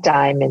white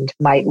diamond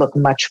might look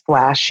much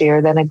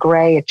flashier than a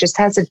gray. It just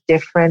has a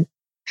different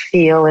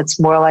feel. It's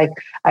more like,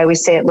 I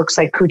always say it looks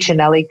like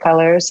Cucinelli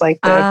colors,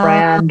 like the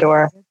brand,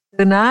 or,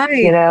 nice.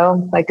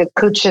 like a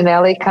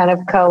Cucinelli kind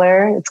of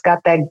color. It's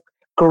got that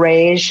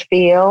grayish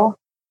feel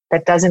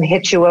that doesn't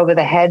hit you over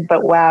the head,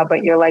 but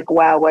you're like,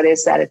 wow, what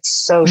is that? It's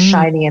so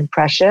shiny and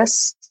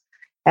precious.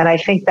 And I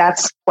think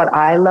that's what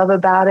I love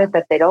about it,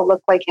 that they don't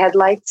look like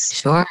headlights.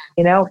 Sure.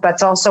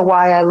 That's also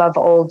why I love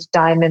old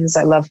diamonds.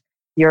 I love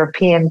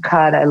European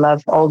cut. I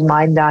love old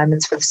mine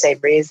diamonds for the same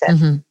reason.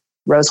 Mm-hmm.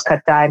 Rose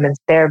cut diamonds.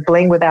 They're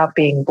bling without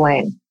being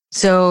bling.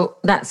 So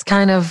that's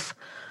kind of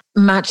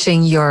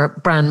matching your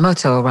brand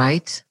motto,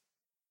 right?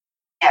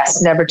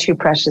 Yes, never too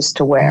precious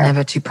to wear.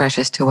 Never too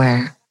precious to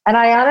wear. And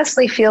I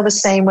honestly feel the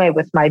same way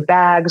with my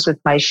bags, with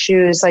my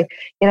shoes. Like,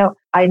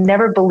 I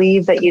never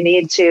believe that you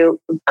need to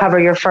cover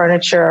your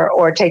furniture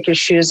or take your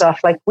shoes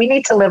off. Like, we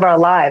need to live our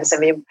lives. I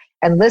mean,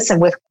 and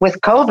listen, with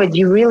COVID,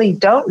 you really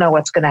don't know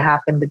what's going to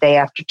happen the day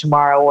after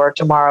tomorrow, or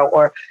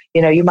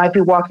you might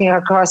be walking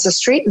across the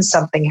street and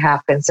something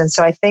happens. And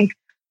so I think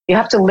you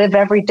have to live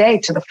every day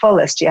to the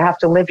fullest. You have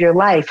to live your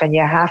life, and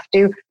you have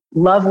to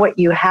love what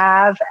you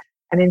have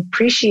and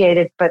appreciate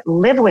it, but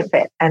live with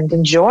it and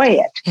enjoy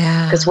it.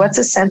 Yeah. Because what's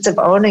a sense of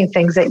owning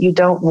things that you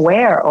don't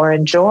wear or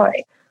enjoy?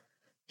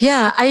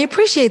 Yeah, I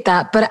appreciate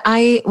that. But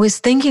I was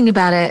thinking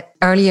about it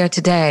earlier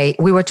today.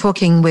 We were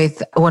talking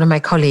with one of my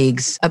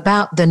colleagues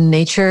about the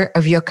nature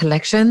of your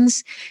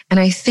collections. And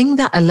I think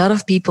that a lot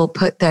of people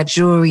put their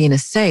jewelry in a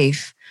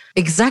safe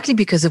exactly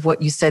because of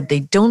what you said.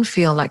 They don't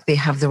feel like they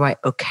have the right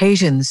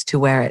occasions to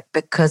wear it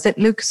because it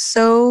looks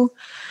so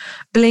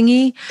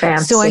blingy.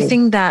 Fancy. So I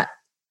think that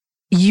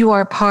you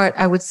are part,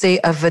 I would say,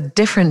 of a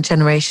different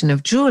generation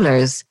of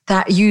jewelers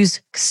that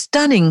use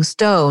stunning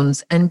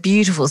stones and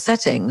beautiful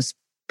settings.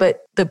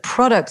 But the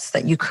products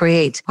that you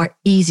create are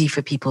easy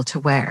for people to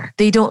wear.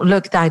 They don't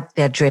look like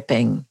they're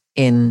dripping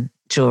in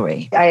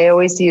jewelry. I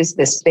always use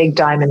this big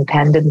diamond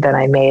pendant that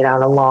I made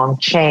on a long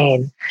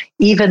chain.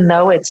 Even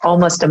though it's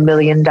almost $1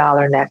 million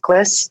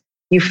necklace,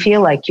 you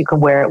feel like you can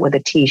wear it with a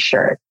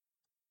t-shirt.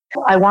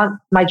 I want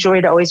my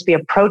jewelry to always be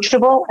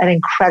approachable and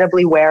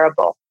incredibly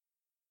wearable.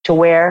 To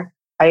wear,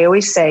 I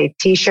always say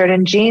t-shirt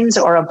and jeans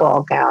or a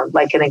ball gown,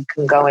 like, and it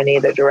can go in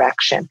either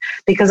direction.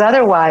 Because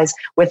otherwise,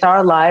 with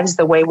our lives,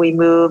 the way we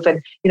move,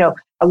 and,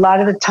 a lot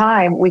of the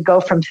time we go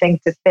from thing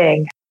to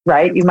thing,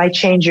 right? You might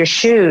change your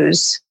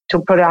shoes to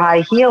put a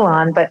high heel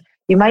on, but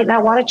you might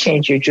not want to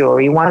change your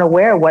jewelry. You want to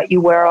wear what you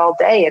wear all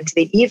day into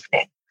the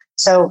evening.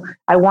 So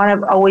I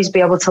want to always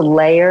be able to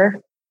layer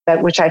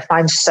that, which I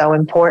find so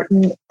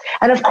important.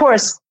 And of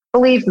course,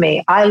 believe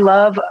me, I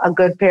love a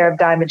good pair of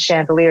diamond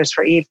chandeliers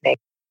for evening.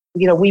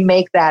 We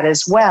make that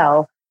as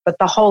well, but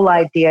the whole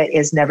idea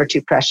is never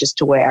too precious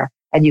to wear.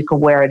 And you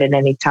can wear it at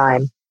any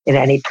time, in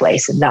any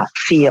place, and not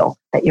feel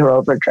that you're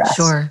overdressed.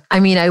 Sure. I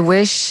mean, I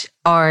wish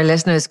our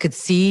listeners could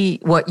see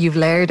what you've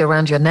layered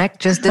around your neck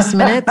just this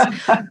minute,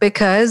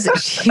 because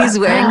she's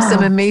wearing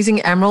some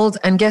amazing emeralds.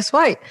 And guess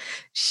what?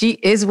 She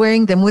is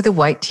wearing them with a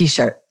white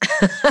t-shirt.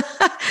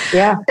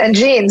 Yeah. And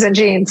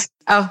jeans.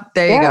 Oh,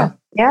 there you go.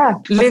 Yeah.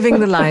 Living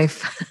the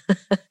life.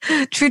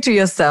 True to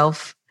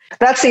yourself.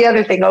 That's the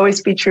other thing.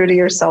 Always be true to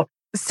yourself.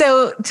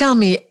 So tell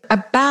me,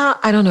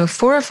 about,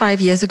 4 or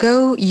 5 years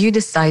ago, you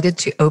decided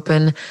to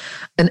open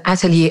an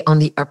atelier on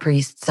the Upper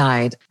East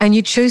Side, and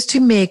you chose to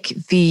make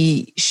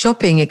the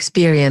shopping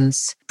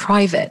experience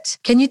private.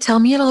 Can you tell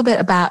me a little bit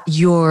about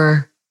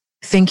your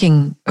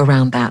thinking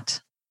around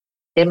that?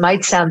 It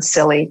might sound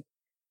silly,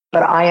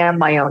 but I am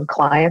my own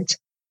client.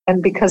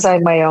 And because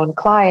I'm my own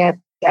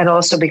client, and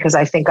also because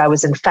I think I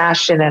was in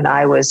fashion and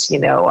I was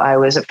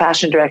a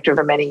fashion director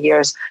for many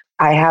years,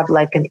 I have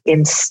like an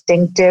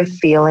instinctive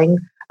feeling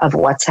of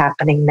what's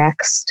happening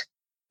next.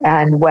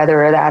 And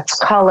whether that's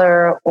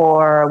color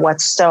or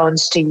what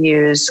stones to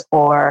use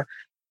or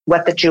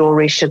what the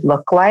jewelry should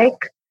look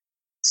like.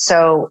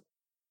 So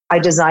I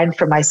designed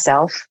for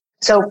myself.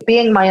 So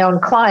being my own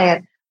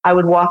client, I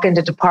would walk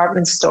into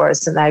department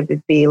stores and I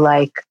would be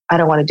like, I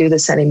don't want to do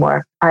this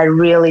anymore. I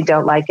really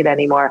don't like it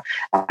anymore.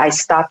 I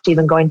stopped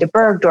even going to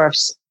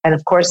Bergdorf's. And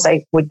of course,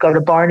 I would go to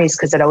Barney's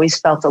because it always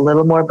felt a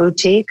little more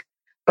boutique.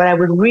 But I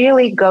would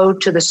really go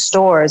to the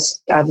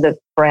stores of the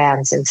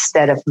brands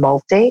instead of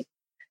multi,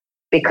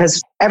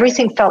 because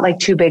everything felt like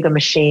too big a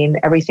machine.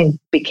 Everything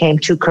became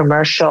too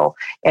commercial.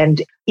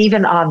 And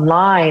even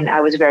online,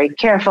 I was very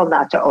careful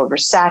not to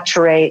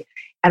oversaturate.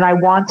 And I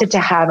wanted to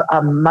have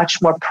a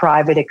much more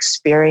private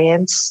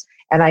experience.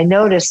 And I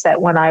noticed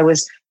that when I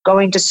was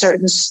going to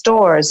certain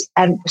stores,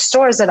 and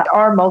stores that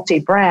are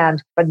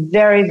multi-brand, but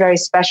very, very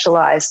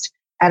specialized,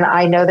 and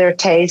I know their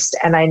taste,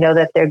 and I know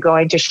that they're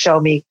going to show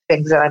me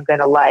things that I'm going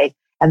to like,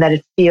 and that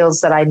it feels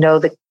that I know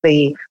that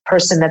the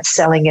person that's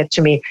selling it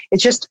to me.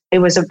 It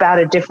was about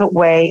a different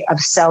way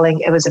of selling.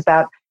 It was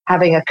about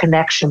having a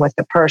connection with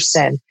the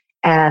person.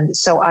 And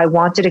so I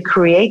wanted to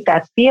create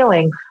that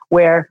feeling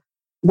where,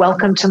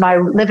 welcome to my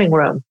living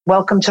room,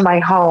 welcome to my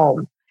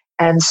home.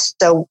 And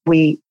so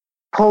we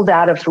pulled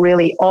out of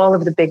really all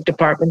of the big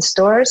department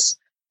stores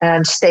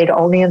and stayed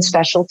only in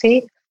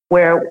specialty,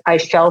 where I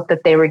felt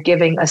that they were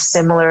giving a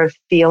similar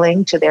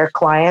feeling to their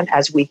client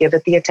as we give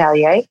at the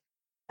atelier.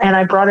 And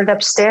I brought it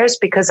upstairs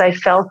because I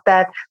felt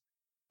that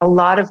a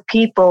lot of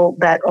people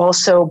that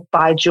also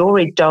buy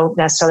jewelry don't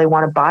necessarily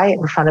want to buy it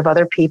in front of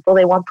other people.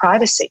 They want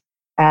privacy.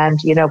 And,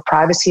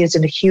 privacy is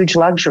a huge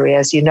luxury.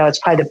 As you know, it's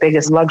probably the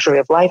biggest luxury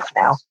of life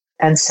now.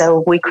 And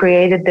so we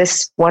created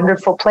this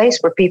wonderful place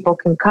where people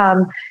can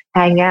come,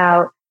 hang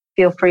out,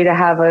 feel free to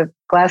have a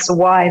glass of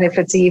wine if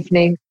it's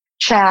evening,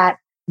 chat,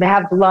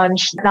 have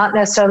lunch, not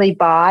necessarily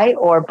buy,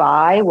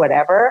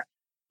 whatever.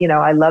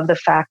 I love the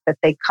fact that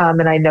they come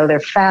and I know their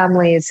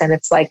families, and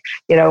it's like,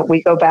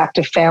 we go back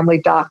to family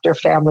doctor,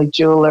 family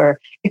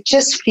jeweler. It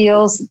just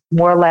feels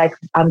more like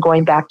I'm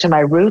going back to my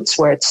roots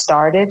where it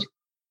started,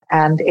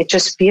 and it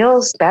just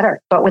feels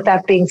better. But with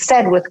that being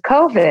said, with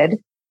COVID,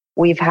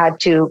 we've had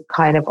to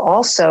kind of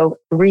also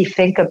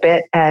rethink a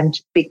bit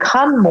and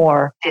become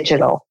more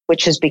digital,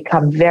 which has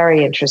become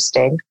very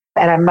interesting.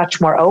 And I'm much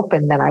more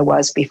open than I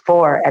was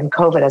before. And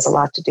COVID has a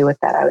lot to do with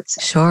that, I would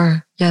say.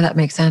 Sure. Yeah, that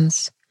makes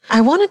sense. I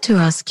wanted to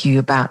ask you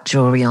about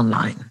jewelry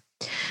online,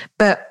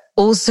 but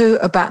also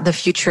about the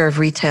future of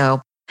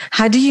retail.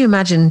 How do you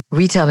imagine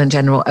retail in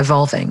general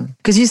evolving?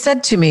 Because you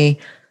said to me,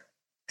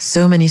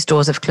 so many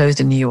stores have closed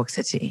in New York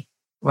City,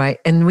 right?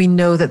 And we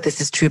know that this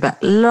is true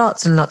about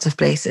lots and lots of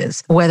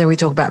places. Whether we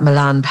talk about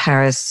Milan,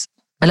 Paris,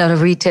 a lot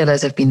of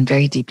retailers have been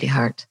very deeply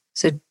hurt.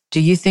 So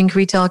do you think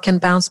retail can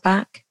bounce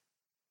back?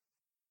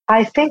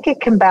 I think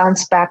it can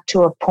bounce back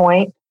to a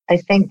point. I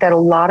think that a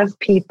lot of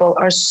people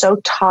are so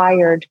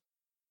tired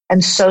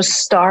and so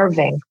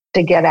starving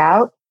to get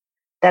out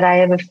that I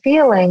have a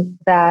feeling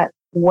that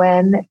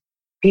when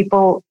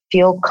people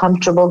feel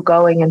comfortable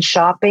going and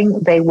shopping,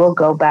 they will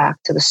go back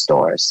to the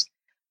stores.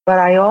 But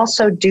I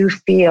also do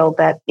feel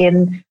that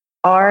in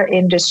our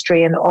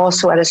industry and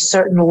also at a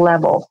certain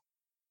level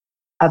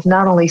of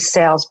not only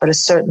sales, but a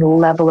certain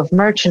level of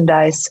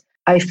merchandise,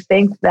 I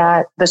think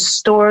that the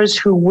stores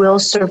who will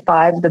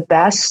survive the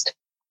best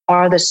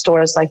are the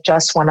stores like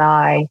Just One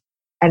Eye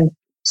and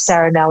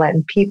Saranella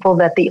and people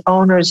that the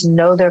owners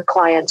know their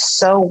clients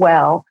so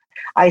well.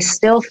 I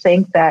still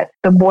think that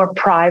the more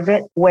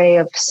private way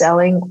of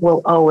selling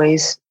will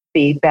always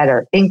be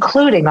better,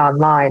 including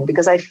online,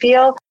 because I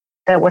feel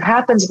that what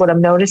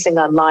I'm noticing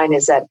online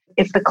is that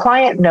if the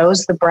client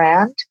knows the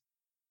brand,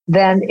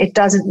 then it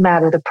doesn't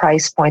matter the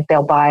price point,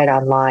 they'll buy it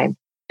online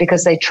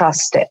because they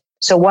trust it.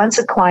 So once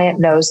a client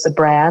knows the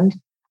brand,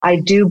 I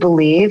do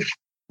believe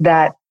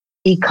that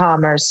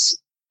e-commerce,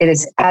 it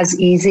is as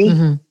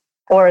easy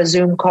or a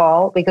Zoom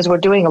call, because we're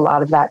doing a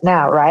lot of that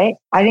now, right?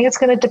 I think it's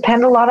going to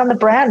depend a lot on the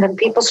brand and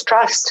people's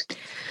trust.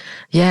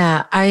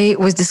 Yeah, I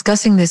was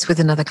discussing this with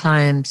another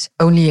client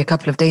only a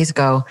couple of days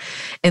ago,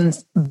 and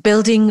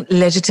building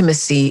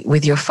legitimacy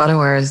with your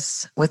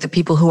followers, with the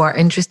people who are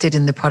interested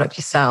in the product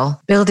you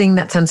sell, building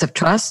that sense of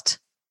trust,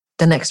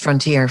 the next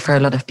frontier for a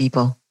lot of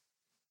people.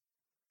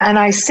 And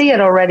I see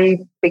it already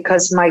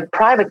because my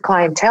private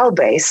clientele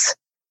base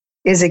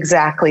is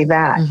exactly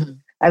that. Mm-hmm.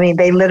 I mean,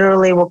 they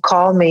literally will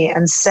call me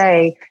and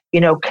say,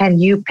 can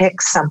you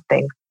pick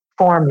something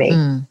for me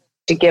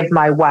to give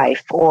my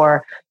wife?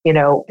 Or,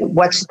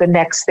 what's the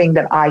next thing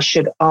that I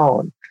should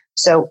own?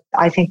 So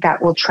I think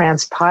that will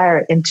transpire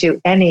into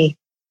any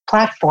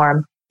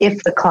platform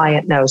if the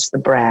client knows the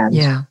brand.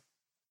 Yeah.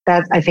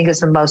 That I think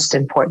is the most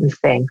important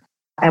thing.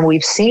 And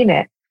we've seen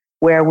it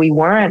where we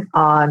weren't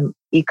on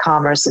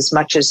e-commerce as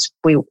much as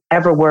we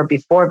ever were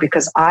before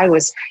because I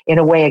was in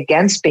a way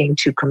against being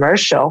too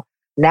commercial.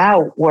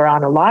 Now we're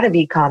on a lot of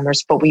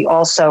e-commerce, but we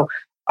also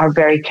are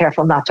very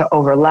careful not to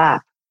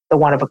overlap the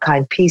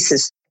one-of-a-kind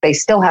pieces. They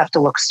still have to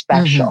look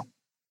special. Mm-hmm.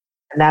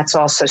 And that's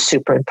also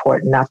super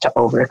important, not to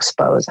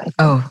overexpose. I think.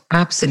 Oh,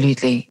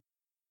 absolutely.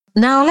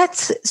 Now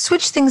let's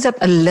switch things up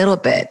a little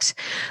bit.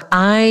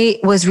 I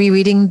was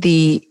rereading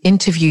the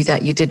interview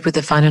that you did with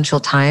the Financial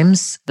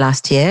Times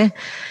last year.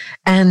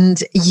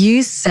 And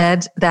you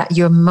said that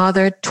your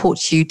mother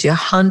taught you to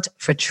hunt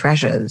for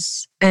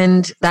treasures.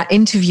 And that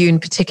interview in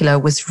particular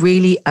was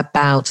really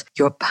about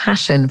your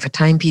passion for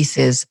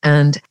timepieces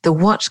and the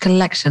watch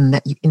collection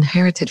that you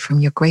inherited from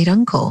your great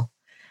uncle.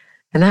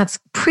 And that's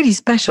pretty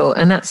special.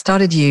 And that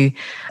started you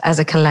as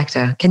a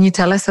collector. Can you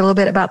tell us a little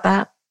bit about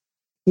that?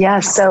 Yeah.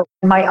 So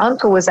my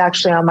uncle was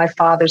actually on my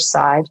father's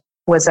side,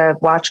 was a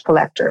watch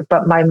collector.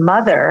 But my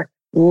mother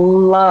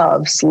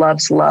loves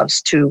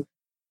to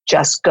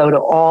just go to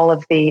all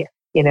of the,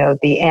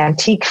 the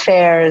antique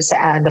fairs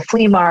and the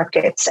flea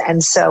markets.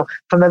 And so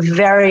from a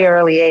very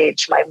early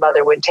age, my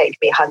mother would take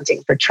me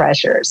hunting for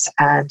treasures.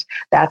 And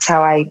that's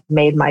how I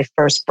made my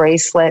first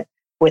bracelet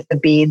with the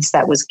beads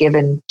that was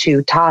given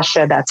to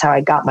Tasha. That's how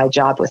I got my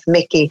job with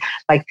Mickey.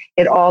 Like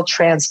it all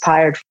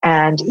transpired.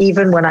 And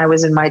even when I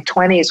was in my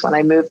 20s, when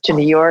I moved to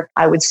New York,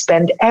 I would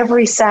spend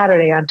every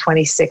Saturday on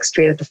 26th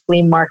Street at the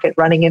flea market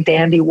running into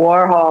Andy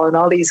Warhol and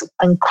all these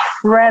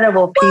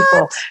incredible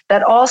people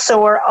that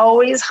also were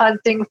always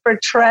hunting for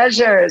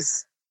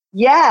treasures.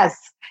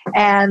 Yes.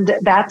 And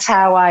that's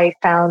how I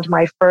found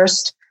my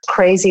first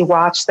crazy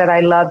watch that I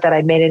loved that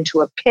I made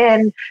into a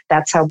pin.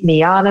 That's how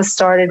Miana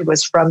started,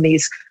 was from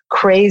these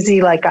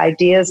crazy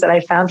ideas that I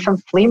found from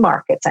flea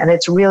markets. And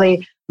it's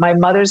really my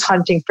mother's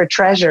hunting for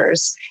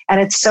treasures. And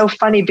it's so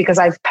funny because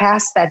I've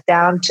passed that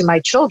down to my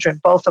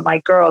children. Both of my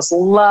girls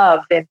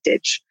love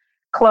vintage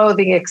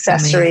clothing,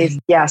 accessories.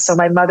 Amazing. Yeah. So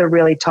my mother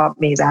really taught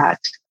me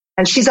that.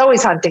 And she's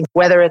always hunting,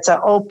 whether it's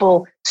an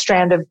opal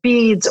strand of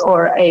beads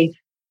or a,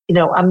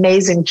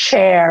 amazing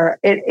chair.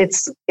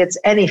 It's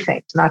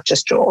anything, not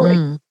just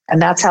jewelry. And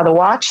that's how the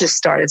watches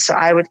started. So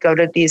I would go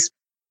to these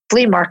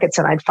flea markets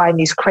and I'd find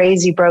these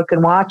crazy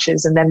broken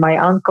watches. And then my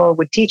uncle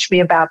would teach me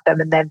about them.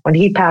 And then when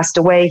he passed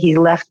away, he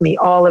left me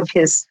all of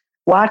his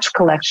watch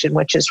collection,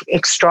 which is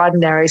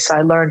extraordinary. So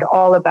I learned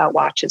all about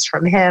watches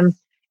from him.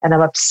 And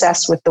I'm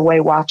obsessed with the way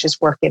watches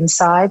work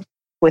inside,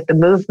 with the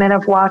movement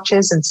of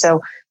watches. And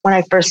so when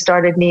I first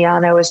started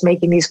Neon, I was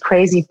making these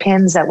crazy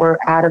pins that were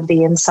out of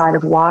the inside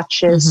of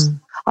watches. Mm-hmm.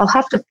 I'll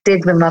have to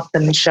dig them up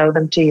and show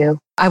them to you.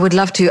 I would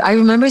love to. I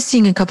remember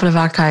seeing a couple of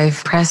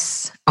archive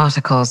press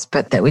articles,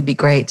 but that would be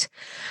great.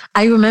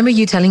 I remember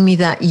you telling me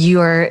that you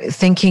are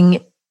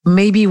thinking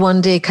maybe one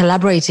day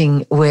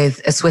collaborating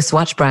with a Swiss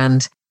watch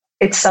brand.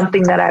 it's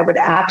something that I would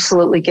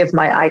absolutely give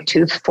my eye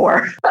tooth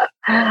for.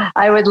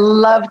 I would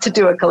love to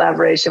do a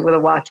collaboration with a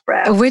watch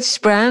brand. Which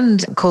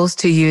brand calls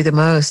to you the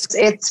most?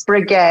 It's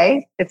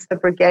Breguet. It's the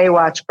Breguet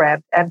watch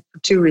brand. And for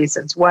two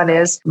reasons. One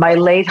is my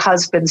late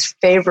husband's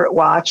favorite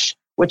watch,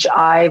 which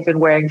I've been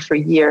wearing for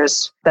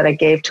years, that I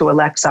gave to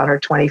Alexa on her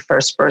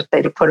 21st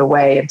birthday to put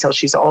away until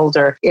she's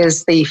older,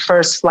 is the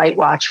first flight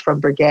watch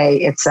from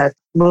Breguet. It's a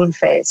moon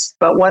phase.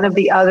 But one of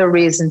the other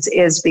reasons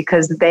is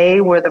because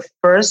they were the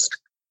first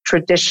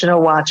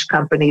traditional watch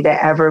company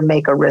to ever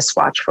make a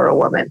wristwatch for a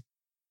woman.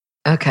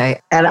 Okay.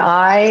 And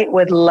I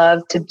would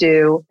love to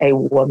do a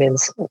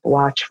woman's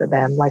watch for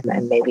them.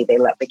 And maybe they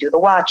let me do the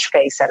watch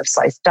face out of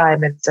sliced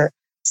diamonds or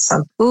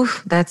something.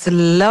 Oof, that's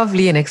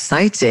lovely and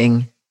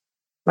exciting.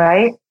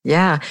 Right?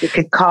 Yeah. You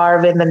could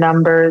carve in the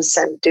numbers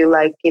and do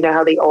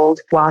how the old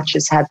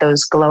watches had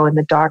those glow in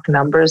the dark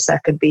numbers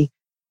that could be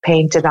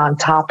painted on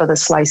top of the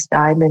sliced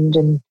diamond.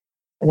 And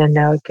then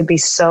it could be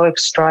so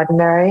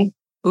extraordinary.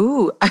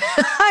 Ooh,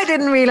 I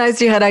didn't realize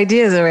you had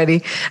ideas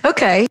already.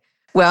 Okay.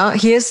 Well,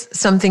 here's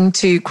something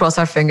to cross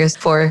our fingers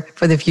for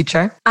the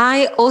future.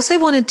 I also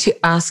wanted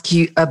to ask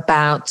you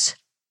about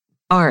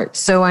art.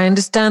 So I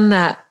understand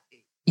that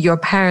your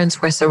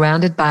parents were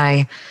surrounded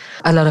by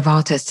a lot of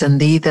artists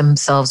and they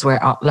themselves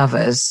were art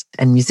lovers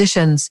and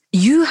musicians.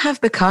 You have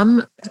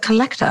become a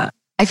collector.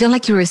 I feel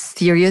like you're a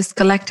serious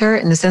collector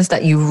in the sense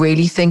that you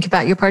really think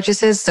about your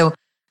purchases. So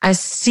I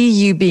see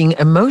you being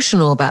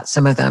emotional about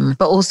some of them,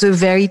 but also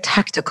very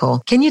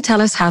tactical. Can you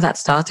tell us how that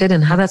started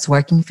and how that's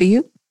working for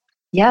you?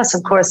 Yes,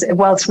 of course.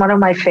 Well, it's one of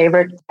my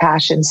favorite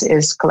passions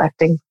is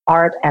collecting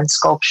art and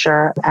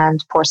sculpture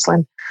and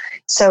porcelain.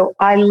 So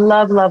I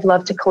love, love,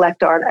 love to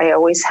collect art. I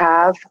always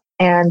have.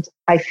 And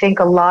I think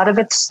a lot of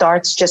it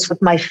starts just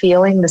with my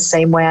feeling, the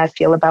same way I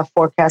feel about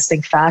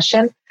forecasting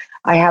fashion.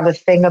 I have a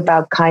thing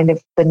about kind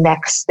of the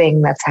next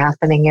thing that's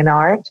happening in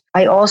art.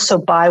 I also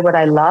buy what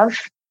I love.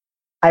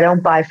 I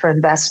don't buy for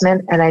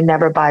investment and I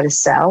never buy to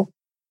sell,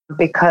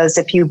 because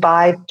if you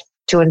buy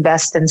to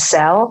invest and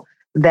sell,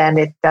 then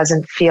it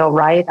doesn't feel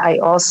right. I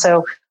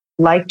also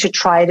like to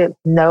try to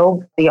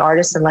know the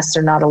artist unless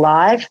they're not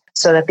alive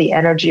so that the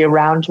energy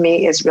around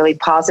me is really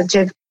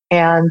positive.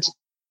 And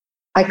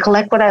I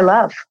collect what I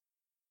love.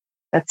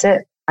 That's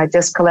it. I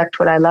just collect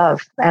what I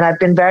love. And I've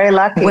been very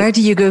lucky. Where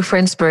do you go for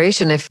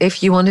inspiration?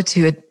 If you wanted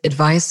to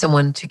advise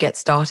someone to get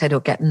started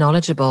or get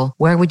knowledgeable,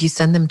 where would you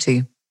send them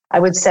to? I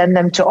would send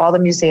them to all the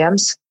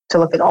museums to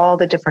look at all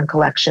the different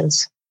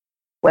collections,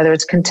 whether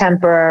it's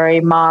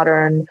contemporary,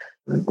 modern,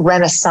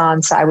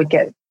 Renaissance. I would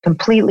get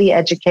completely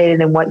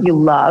educated in what you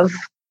love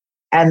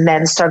and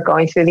then start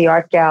going through the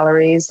art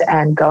galleries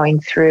and going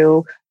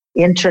through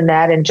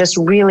internet and just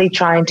really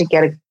trying to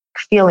get a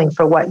feeling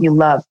for what you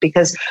love.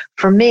 Because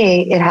for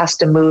me, it has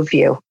to move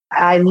you.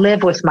 I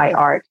live with my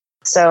art.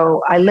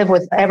 So I live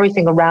with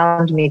everything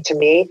around me. To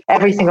me,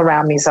 everything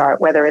around me is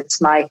art, whether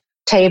it's my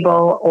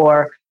table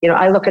or,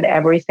 I look at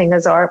everything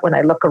as art when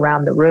I look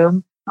around the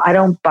room. I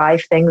don't buy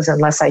things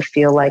unless I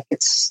feel like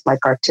it's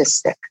like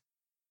artistic.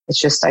 It's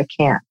just, I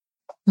can't.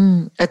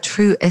 A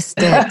true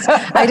aesthete.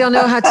 I don't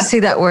know how to say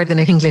that word in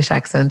an English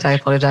accent. I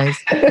apologize.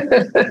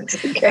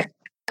 Okay.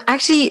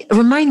 Actually,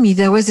 remind me,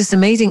 there was this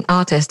amazing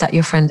artist that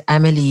your friend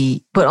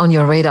Emily put on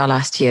your radar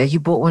last year. You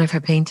bought one of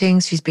her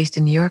paintings. She's based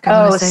in New York.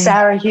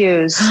 Sarah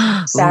Hughes.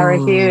 Sarah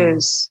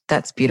Hughes.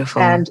 That's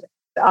beautiful. And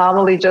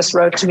Amelie just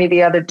wrote to me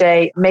the other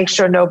day, make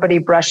sure nobody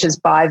brushes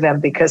by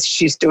them because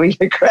she's doing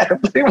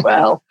incredibly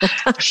well.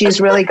 She's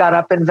really got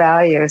up in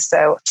value.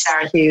 So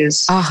Sarah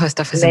Hughes. Oh, her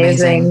stuff is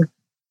amazing.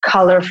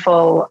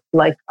 Colorful,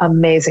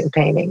 amazing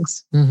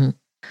paintings. Mm-hmm.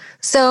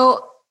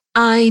 So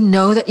I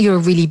know that you're a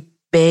really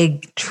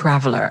big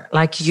traveler.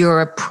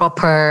 You're a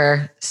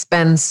proper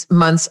spends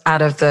months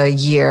out of the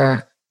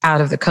year out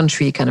of the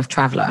country kind of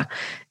traveler.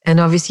 And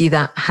obviously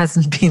that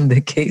hasn't been the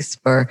case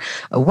for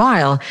a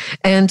while.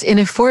 And in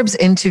a Forbes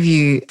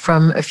interview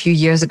from a few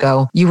years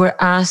ago, you were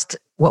asked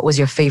what was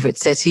your favorite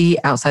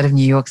city outside of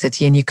New York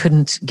City, and you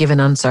couldn't give an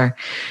answer.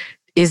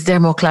 Is there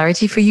more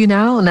clarity for you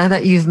now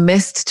that you've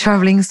missed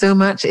traveling so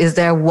much? Is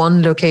there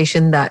one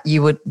location that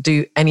you would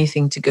do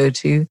anything to go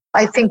to?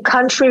 I think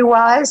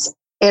country-wise,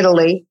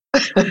 Italy.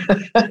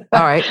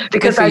 All right.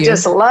 Because I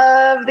just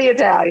love the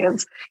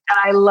Italians and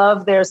I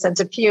love their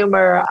sense of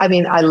humor. I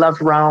mean, I love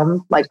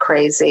Rome like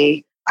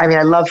crazy. I mean,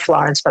 I love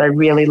Florence, but I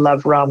really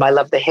love Rome. I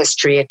love the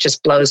history. It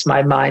just blows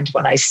my mind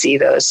when I see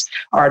those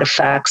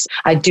artifacts.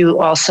 I do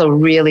also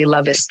really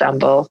love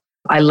Istanbul.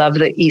 I love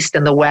the East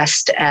and the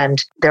West,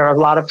 and there are a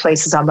lot of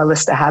places on my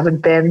list I haven't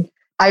been.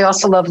 I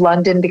also love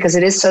London because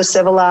it is so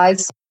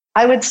civilized.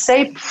 I would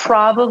say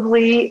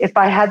probably if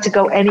I had to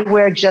go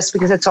anywhere just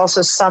because it's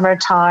also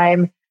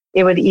summertime,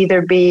 it would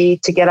either be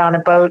to get on a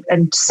boat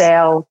and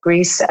sail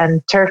Greece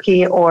and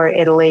Turkey or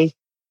Italy.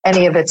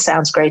 Any of it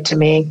sounds great to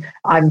me.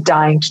 I'm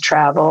dying to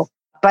travel.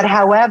 But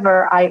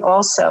however, I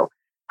also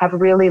have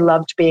really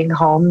loved being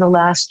home the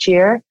last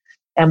year.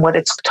 And what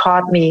it's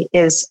taught me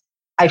is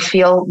I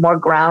feel more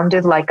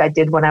grounded like I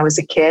did when I was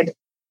a kid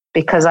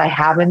because I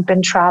haven't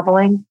been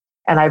traveling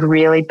and I've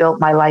really built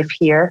my life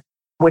here.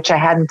 which I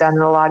hadn't done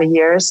in a lot of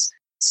years.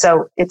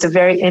 So it's a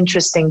very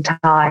interesting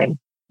time.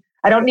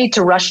 I don't need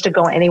to rush to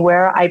go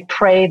anywhere. I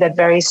pray that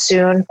very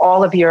soon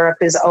all of Europe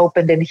is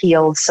opened and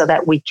healed so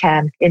that we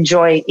can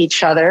enjoy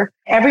each other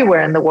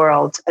everywhere in the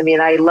world. I mean,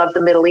 I love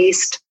the Middle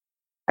East.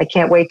 I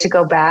can't wait to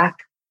go back.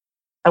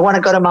 I want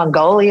to go to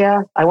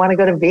Mongolia. I want to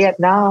go to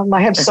Vietnam.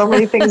 I have so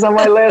many things on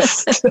my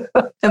list.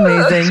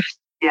 Amazing.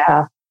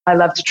 Yeah, I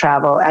love to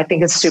travel. I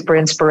think it's super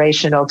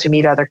inspirational to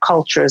meet other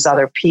cultures,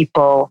 other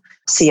people,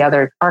 see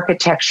other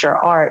architecture,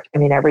 art. I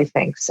mean,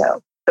 everything.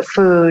 So the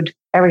food,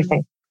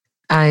 everything.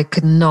 I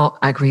could not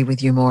agree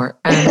with you more,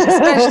 and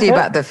especially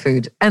about the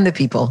food and the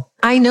people.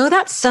 I know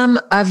that some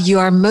of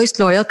your most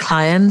loyal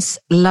clients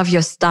love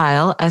your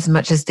style as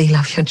much as they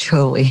love your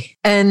jewelry.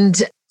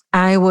 And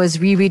I was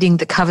rereading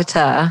the cover.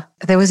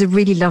 There was a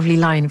really lovely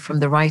line from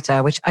the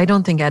writer, which I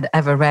don't think I'd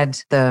ever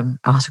read the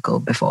article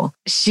before.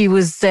 She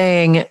was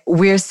saying,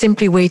 we're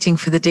simply waiting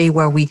for the day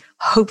where we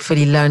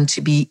hopefully learn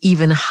to be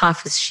even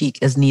half as chic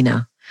as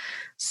Nina.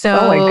 So,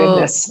 oh my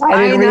goodness.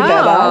 I didn't read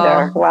that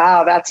either.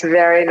 Wow, that's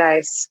very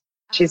nice.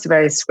 She's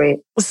very sweet.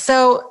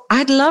 So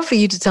I'd love for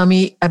you to tell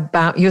me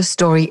about your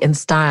story in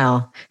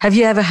style. Have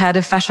you ever had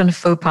a fashion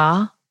faux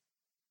pas?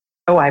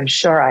 Oh, I'm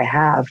sure I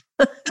have.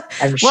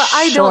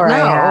 I don't know.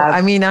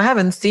 I mean, I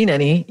haven't seen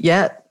any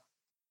yet.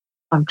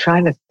 I'm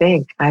trying to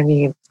think. I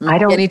mean, I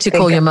don't. You need to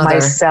call your mother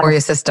or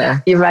your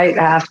sister. You might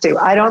have to.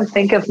 I don't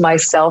think of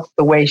myself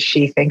the way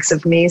she thinks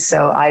of me.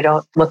 So I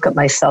don't look at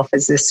myself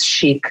as this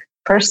chic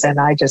person.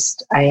 I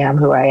am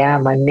who I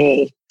am. I'm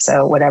me.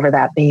 So whatever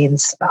that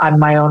means, I'm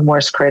my own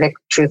worst critic,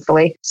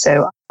 truthfully.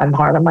 So I'm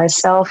hard on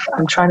myself.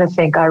 I'm trying to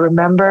think. I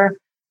remember,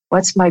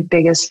 what's my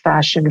biggest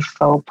fashion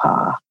faux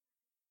pas?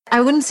 I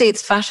wouldn't say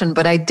it's fashion,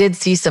 but I did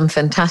see some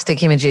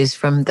fantastic images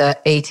from the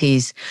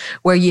 80s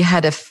where you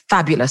had a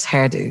fabulous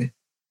hairdo.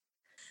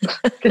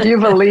 Can you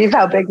believe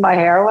how big my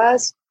hair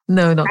was?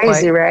 No, not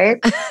crazy, quite. Right?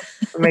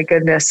 Oh my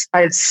goodness.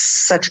 I had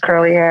such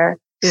curly hair.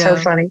 Yeah. So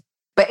funny.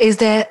 But is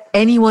there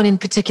anyone in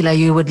particular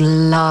you would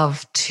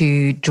love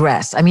to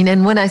dress? I mean,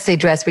 and when I say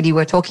dress, really,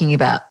 we're talking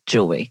about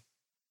jewelry.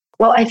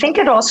 Well, I think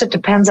it also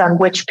depends on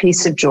which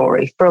piece of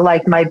jewelry. For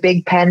like my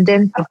big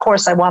pendant, of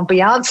course, I want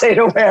Beyonce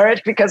to wear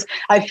it because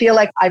I feel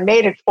like I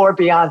made it for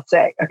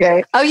Beyonce.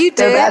 Okay. Oh, you did?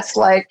 So that's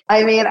like,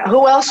 I mean,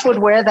 who else would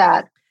wear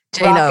that?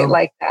 J-Lo.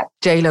 Like that.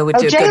 J-Lo would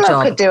do a good job.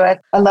 J-Lo could do it.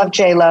 I love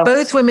J-Lo.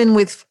 Both women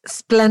with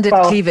splendid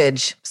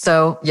cleavage.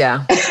 So,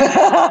 yeah.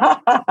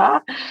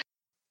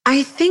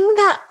 I think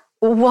that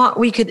what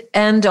we could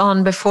end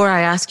on before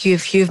I ask you a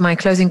few of my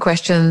closing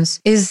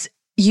questions is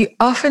you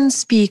often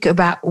speak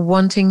about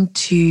wanting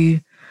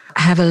to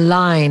have a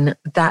line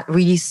that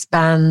really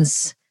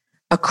spans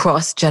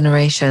across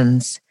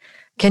generations.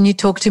 Can you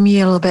talk to me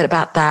a little bit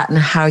about that and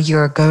how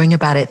you're going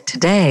about it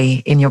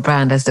today in your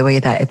brand as the way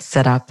that it's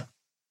set up?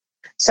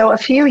 So a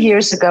few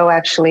years ago,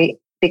 actually,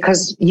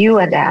 because you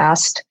had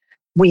asked,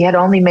 we had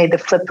only made the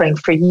flip ring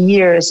for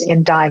years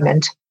in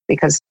diamond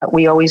because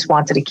we always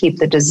wanted to keep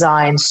the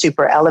design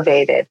super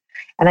elevated.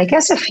 And I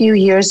guess a few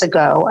years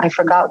ago, I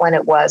forgot when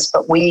it was,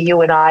 but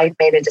you and I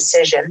made a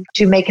decision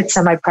to make it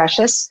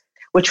semi-precious,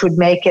 which would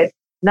make it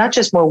not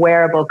just more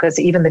wearable, because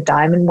even the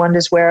diamond one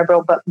is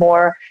wearable, but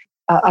more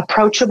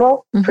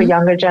approachable for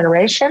younger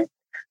generation.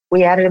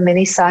 We added a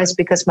mini size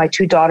because my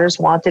two daughters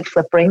wanted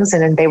flip rings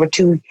and they were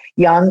too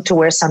young to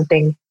wear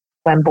something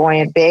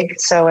flamboyant, big,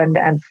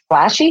 and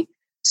flashy.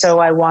 So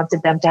I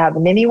wanted them to have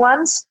mini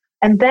ones.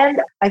 And then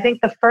I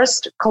think the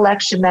first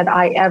collection that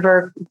I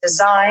ever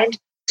designed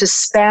to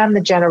span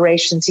the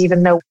generations,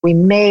 even though we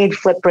made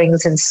flip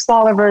rings in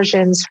smaller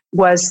versions,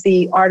 was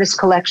the artist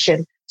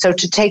collection. So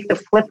to take the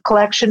flip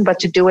collection, but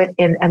to do it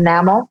in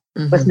enamel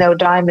with no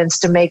diamonds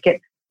to make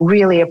it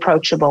really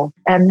approachable.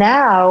 And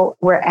now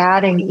we're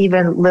adding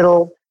even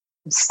little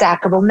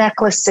stackable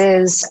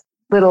necklaces,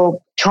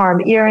 little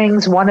charm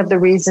earrings. One of the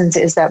reasons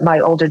is that my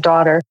older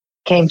daughter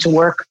came to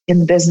work in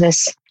the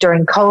business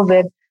during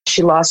COVID.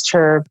 She lost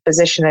her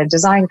position at a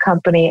design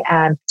company.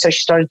 And so she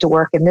started to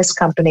work in this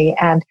company.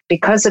 And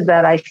because of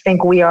that, I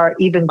think we are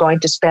even going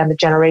to span the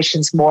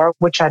generations more,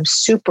 which I'm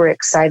super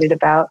excited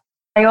about.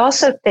 I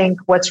also think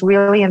what's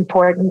really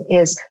important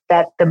is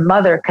that the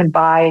mother can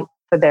buy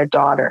for their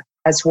daughter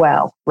as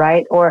well,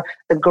 right? Or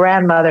the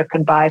grandmother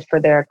can buy for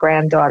their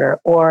granddaughter.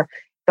 Or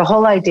the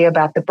whole idea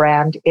about the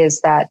brand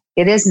is that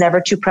it is never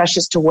too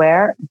precious to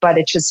wear, but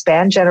it should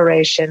span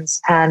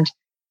generations. And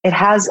it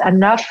has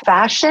enough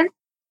fashion,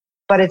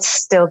 but it's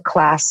still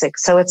classic.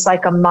 So it's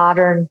like a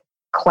modern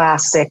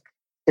classic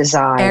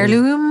design.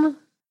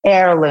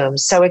 Heirloom.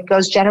 So it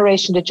goes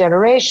generation to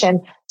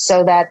generation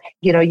so that,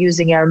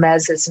 using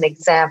Hermes as an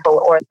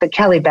example, or the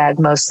Kelly bag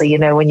mostly,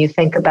 when you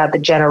think about the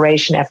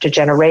generation after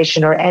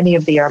generation, or any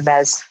of the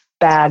Hermes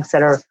bags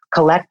that are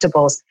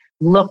collectibles,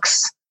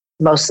 looks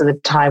most of the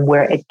time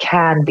where it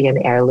can be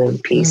an heirloom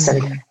piece.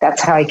 And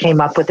that's how I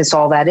came up with this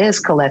All That Is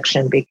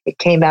collection. It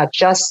came out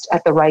just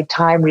at the right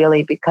time,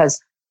 really,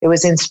 because it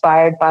was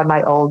inspired by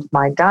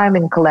my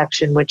diamond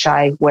collection, which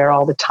I wear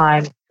all the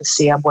time. You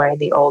see, I'm wearing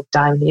the old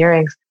diamond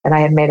earrings. and I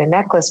had made a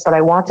necklace, but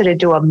I wanted to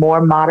do a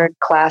more modern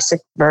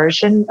classic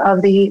version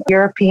of the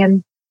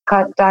European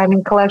cut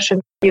diamond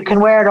collection. You can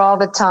wear it all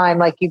the time,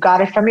 like you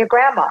got it from your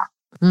grandma.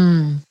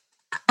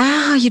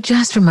 You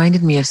just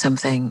reminded me of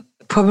something.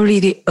 Probably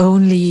the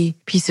only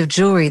piece of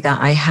jewelry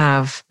that I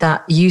have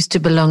that used to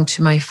belong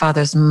to my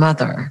father's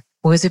mother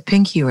was a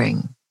pinky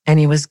ring, and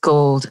it was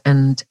gold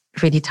and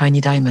really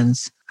tiny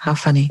diamonds. How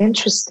funny.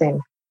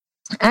 Interesting.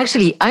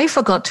 Actually, I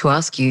forgot to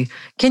ask you,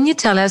 can you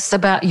tell us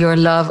about your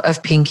love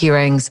of pinky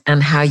rings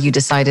and how you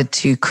decided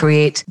to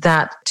create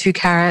that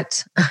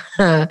 2-carat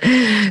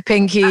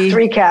pinky?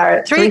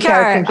 3-carat. 3-carat.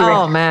 Pinky ring.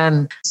 Oh,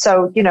 man.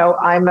 So,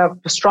 I'm a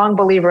strong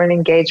believer in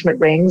engagement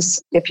rings.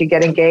 If you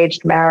get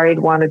engaged, married,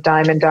 want a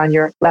diamond on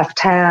your left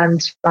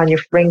hand, on your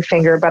ring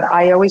finger. But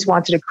I always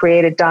wanted to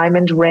create a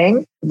diamond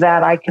ring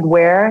that I could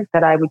wear,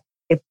 that I would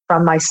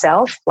from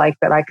myself, like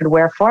that I could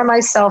wear for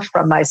myself,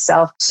 from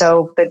myself.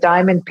 So the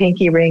diamond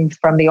pinky ring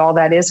from the All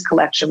That Is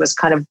collection was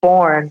kind of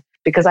born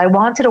because I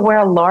wanted to wear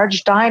a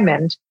large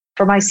diamond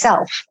for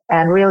myself.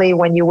 And really,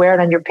 when you wear it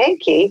on your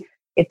pinky,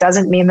 it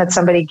doesn't mean that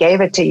somebody gave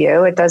it to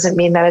you. It doesn't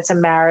mean that it's a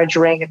marriage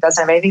ring. It doesn't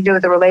have anything to do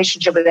with the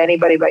relationship with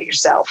anybody but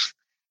yourself.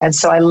 And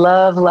so I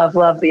love, love,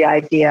 love the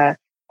idea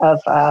of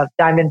a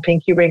diamond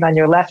pinky ring on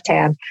your left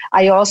hand.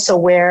 I also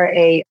wear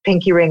a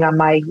pinky ring on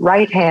my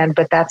right hand,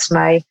 but that's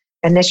my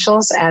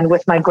initials and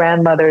with my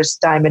grandmother's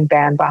diamond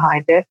band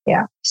behind it.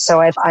 Yeah.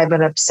 So I've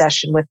an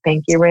obsession with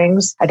pinky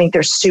rings. I think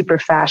they're super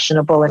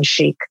fashionable and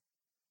chic.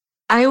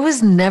 I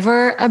was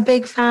never a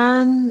big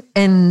fan,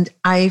 and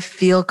I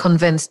feel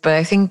convinced, but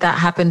I think that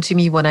happened to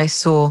me when I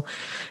saw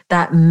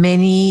that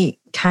mini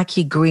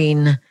khaki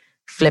green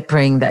flip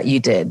ring that you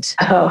did.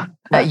 Oh,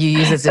 that you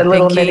use as a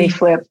little pinky. Mini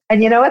flip.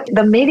 And you know what?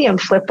 The medium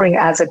flip ring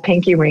as a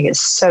pinky ring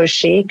is so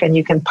chic, and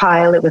you can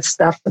pile it with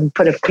stuff and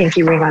put a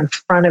pinky ring on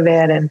front of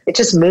it, and it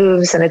just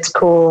moves and it's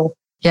cool.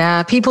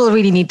 Yeah, people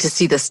really need to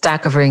see the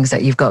stack of rings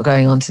that you've got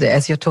going on today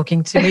as you're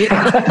talking to me.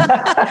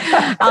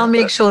 I'll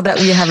make sure that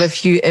we have a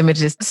few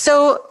images.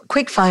 So,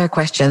 quick fire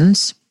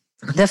questions.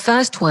 The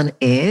first one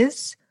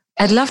is,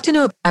 I'd love to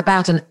know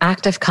about an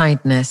act of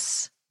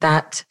kindness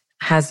that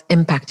has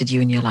impacted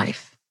you in your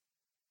life.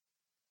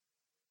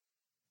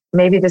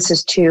 Maybe this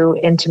is too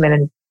intimate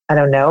and I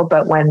don't know,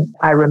 but when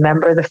I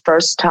remember the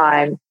first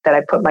time that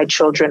I put my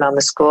children on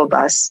the school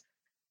bus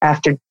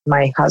after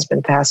my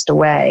husband passed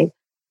away,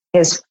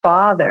 his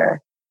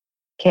father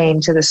came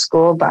to the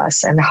school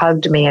bus and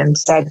hugged me and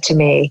said to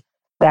me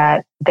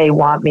that they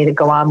want me to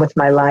go on with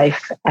my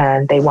life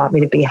and they want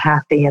me to be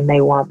happy and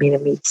they want me to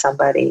meet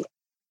somebody.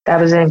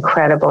 That was an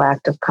incredible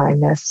act of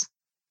kindness.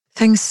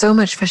 Thanks so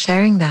much for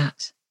sharing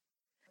that.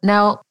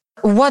 Now,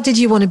 what did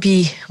you want to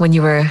be when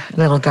you were a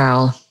little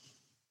girl?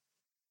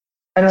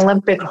 An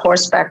Olympic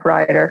horseback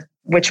rider,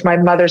 which my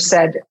mother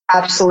said,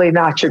 absolutely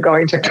not, you're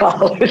going to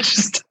college.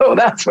 So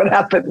that's what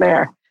happened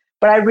there.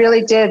 But I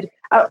really did.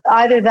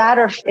 Either that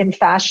or in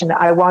fashion.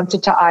 I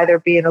wanted to either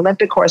be an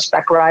Olympic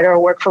horseback rider or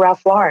work for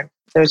Ralph Lauren.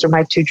 Those are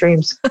my two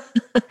dreams.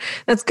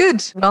 That's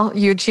good. Well,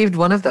 you achieved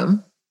one of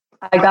them.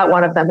 I got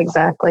one of them,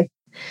 exactly.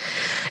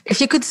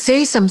 If you could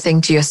say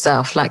something to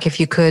yourself, like if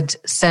you could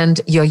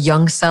send your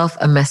young self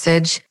a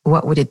message,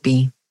 what would it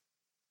be?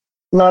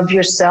 Love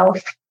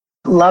yourself,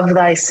 love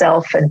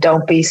thyself, and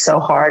don't be so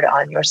hard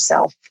on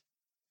yourself.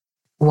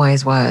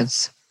 Wise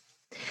words.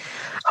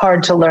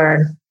 Hard to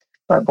learn,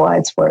 but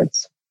wise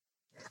words.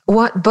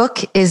 What book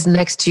is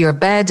next to your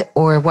bed,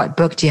 or what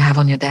book do you have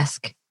on your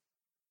desk?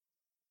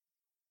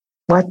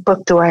 What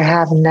book do I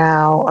have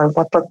now, or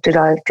what book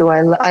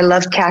I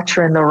love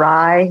Catcher in the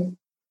Rye.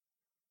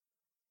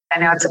 I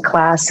know it's a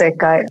classic.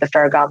 The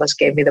Ferragamos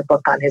gave me the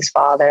book on his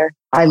father.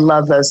 I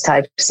love those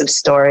types of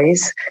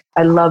stories.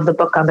 I love the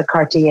book on the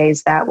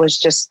Cartiers.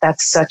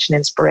 That's such an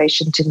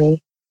inspiration to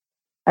me.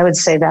 I would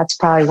say that's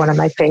probably one of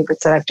my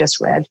favorites that I've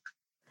just read.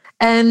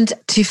 And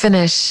to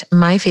finish,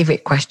 my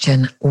favorite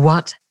question,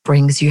 what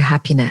brings you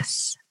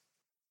happiness?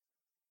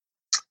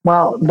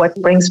 Well, what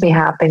brings me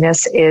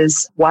happiness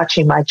is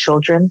watching my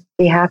children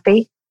be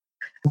happy,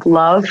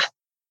 love,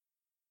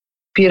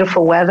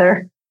 beautiful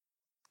weather,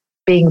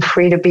 being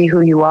free to be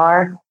who you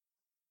are,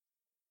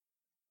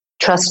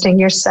 trusting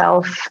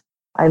yourself.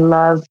 I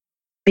love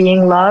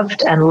being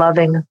loved and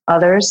loving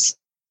others.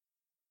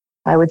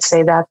 I would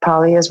say that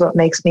probably is what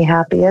makes me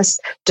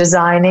happiest.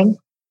 Designing,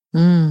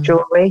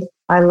 jewelry.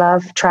 I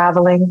love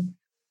traveling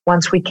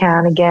once we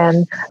can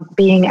again,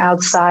 being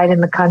outside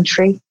in the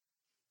country,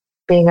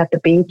 being at the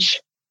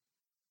beach,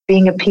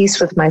 being at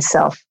peace with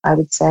myself, I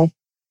would say.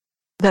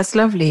 That's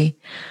lovely.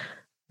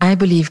 I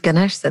believe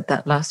Ganesh said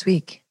that last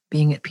week,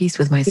 being at peace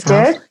with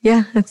myself. You did?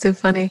 Yeah, that's so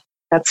funny.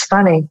 That's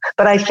funny.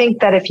 But I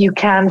think that if you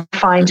can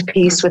find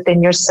peace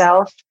within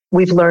yourself,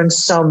 we've learned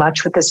so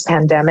much with this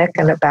pandemic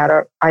and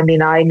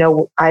I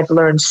know I've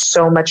learned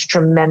so much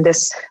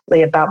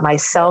tremendously about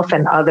myself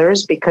and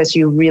others because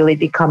you really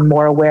become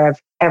more aware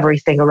of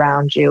everything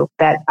around you,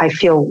 that I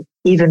feel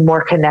even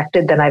more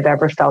connected than I've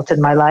ever felt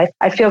in my life.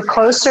 I feel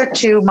closer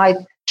to my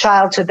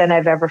childhood than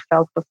I've ever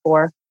felt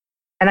before.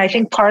 And I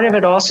think part of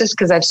it also is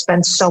because I've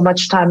spent so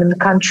much time in the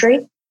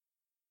country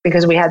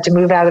because we had to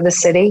move out of the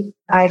city.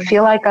 I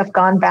feel like I've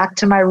gone back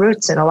to my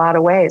roots in a lot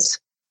of ways.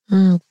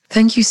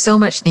 Thank you so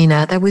much,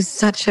 Nina. That was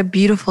such a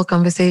beautiful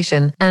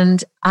conversation.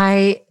 And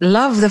I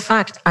love the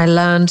fact I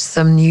learned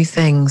some new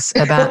things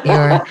about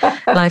your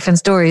life and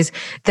stories.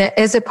 There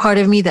is a part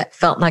of me that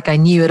felt like I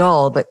knew it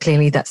all, but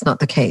clearly that's not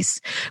the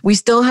case. We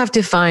still have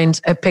to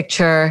find a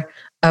picture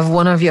of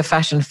one of your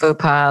fashion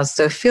faux pas.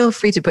 So feel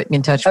free to put me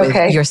in touch with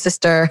your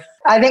sister.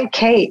 I think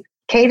Kate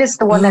is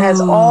the one that has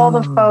all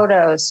the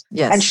photos.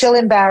 Yes. And she'll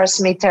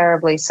embarrass me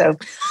terribly. So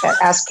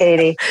ask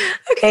Katie.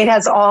 Kate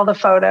has all the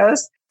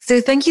photos. So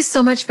thank you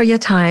so much for your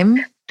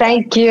time.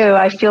 Thank you.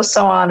 I feel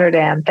so honored,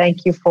 Anne.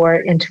 Thank you for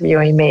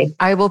interviewing me.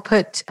 I will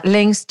put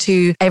links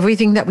to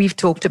everything that we've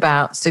talked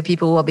about so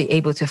people will be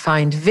able to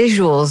find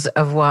visuals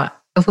of what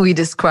we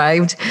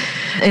described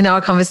in our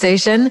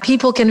conversation.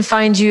 People can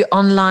find you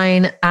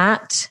online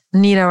at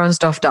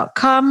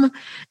ninaronsdorf.com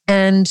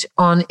and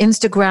on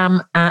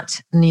Instagram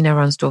at Nina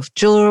Ronsdorf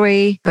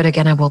Jewelry. But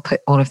again, I will put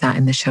all of that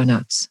in the show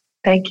notes.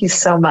 Thank you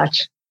so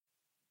much.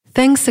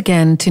 Thanks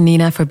again to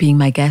Nina for being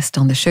my guest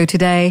on the show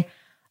today.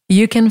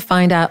 You can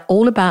find out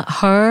all about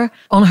her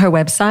on her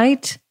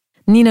website,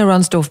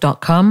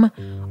 ninaronsdorf.com,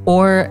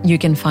 or you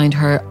can find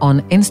her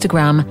on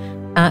Instagram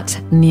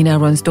at Nina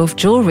Ronsdorf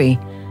Jewelry.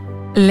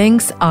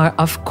 Links are,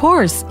 of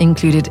course,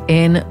 included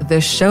in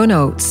the show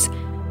notes,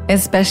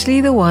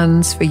 especially the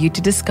ones for you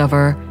to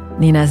discover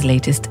Nina's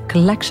latest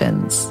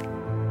collections.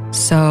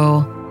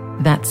 So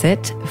that's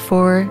it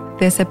for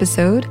this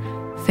episode.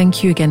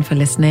 Thank you again for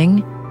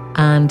listening,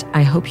 and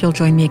I hope you'll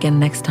join me again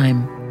next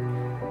time.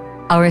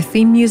 Our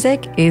theme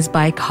music is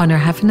by Connor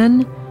Heffernan.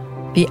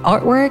 The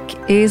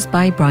artwork is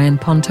by Brian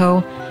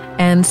Ponto,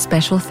 and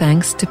special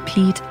thanks to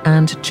Pete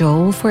and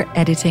Joel for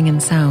editing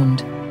and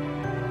sound.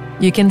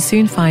 You can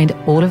soon find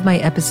all of my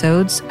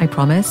episodes, I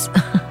promise,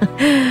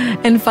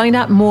 and find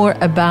out more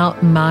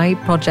about my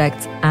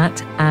projects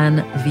at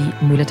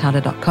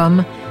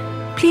annvmulatalo.com.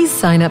 Please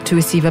sign up to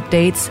receive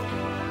updates.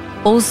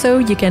 Also,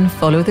 you can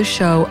follow the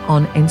show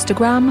on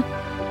Instagram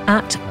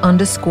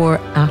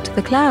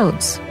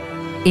 @_outoftheclouds.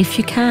 If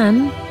you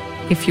can,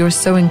 if you're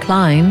so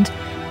inclined,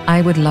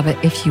 I would love it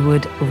if you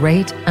would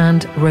rate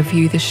and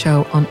review the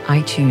show on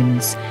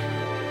iTunes.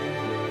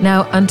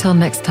 Now, until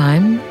next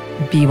time,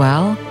 be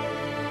well,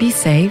 be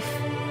safe,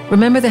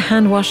 remember the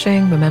hand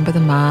washing, remember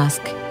the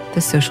mask, the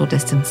social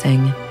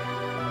distancing,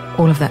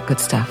 all of that good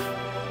stuff.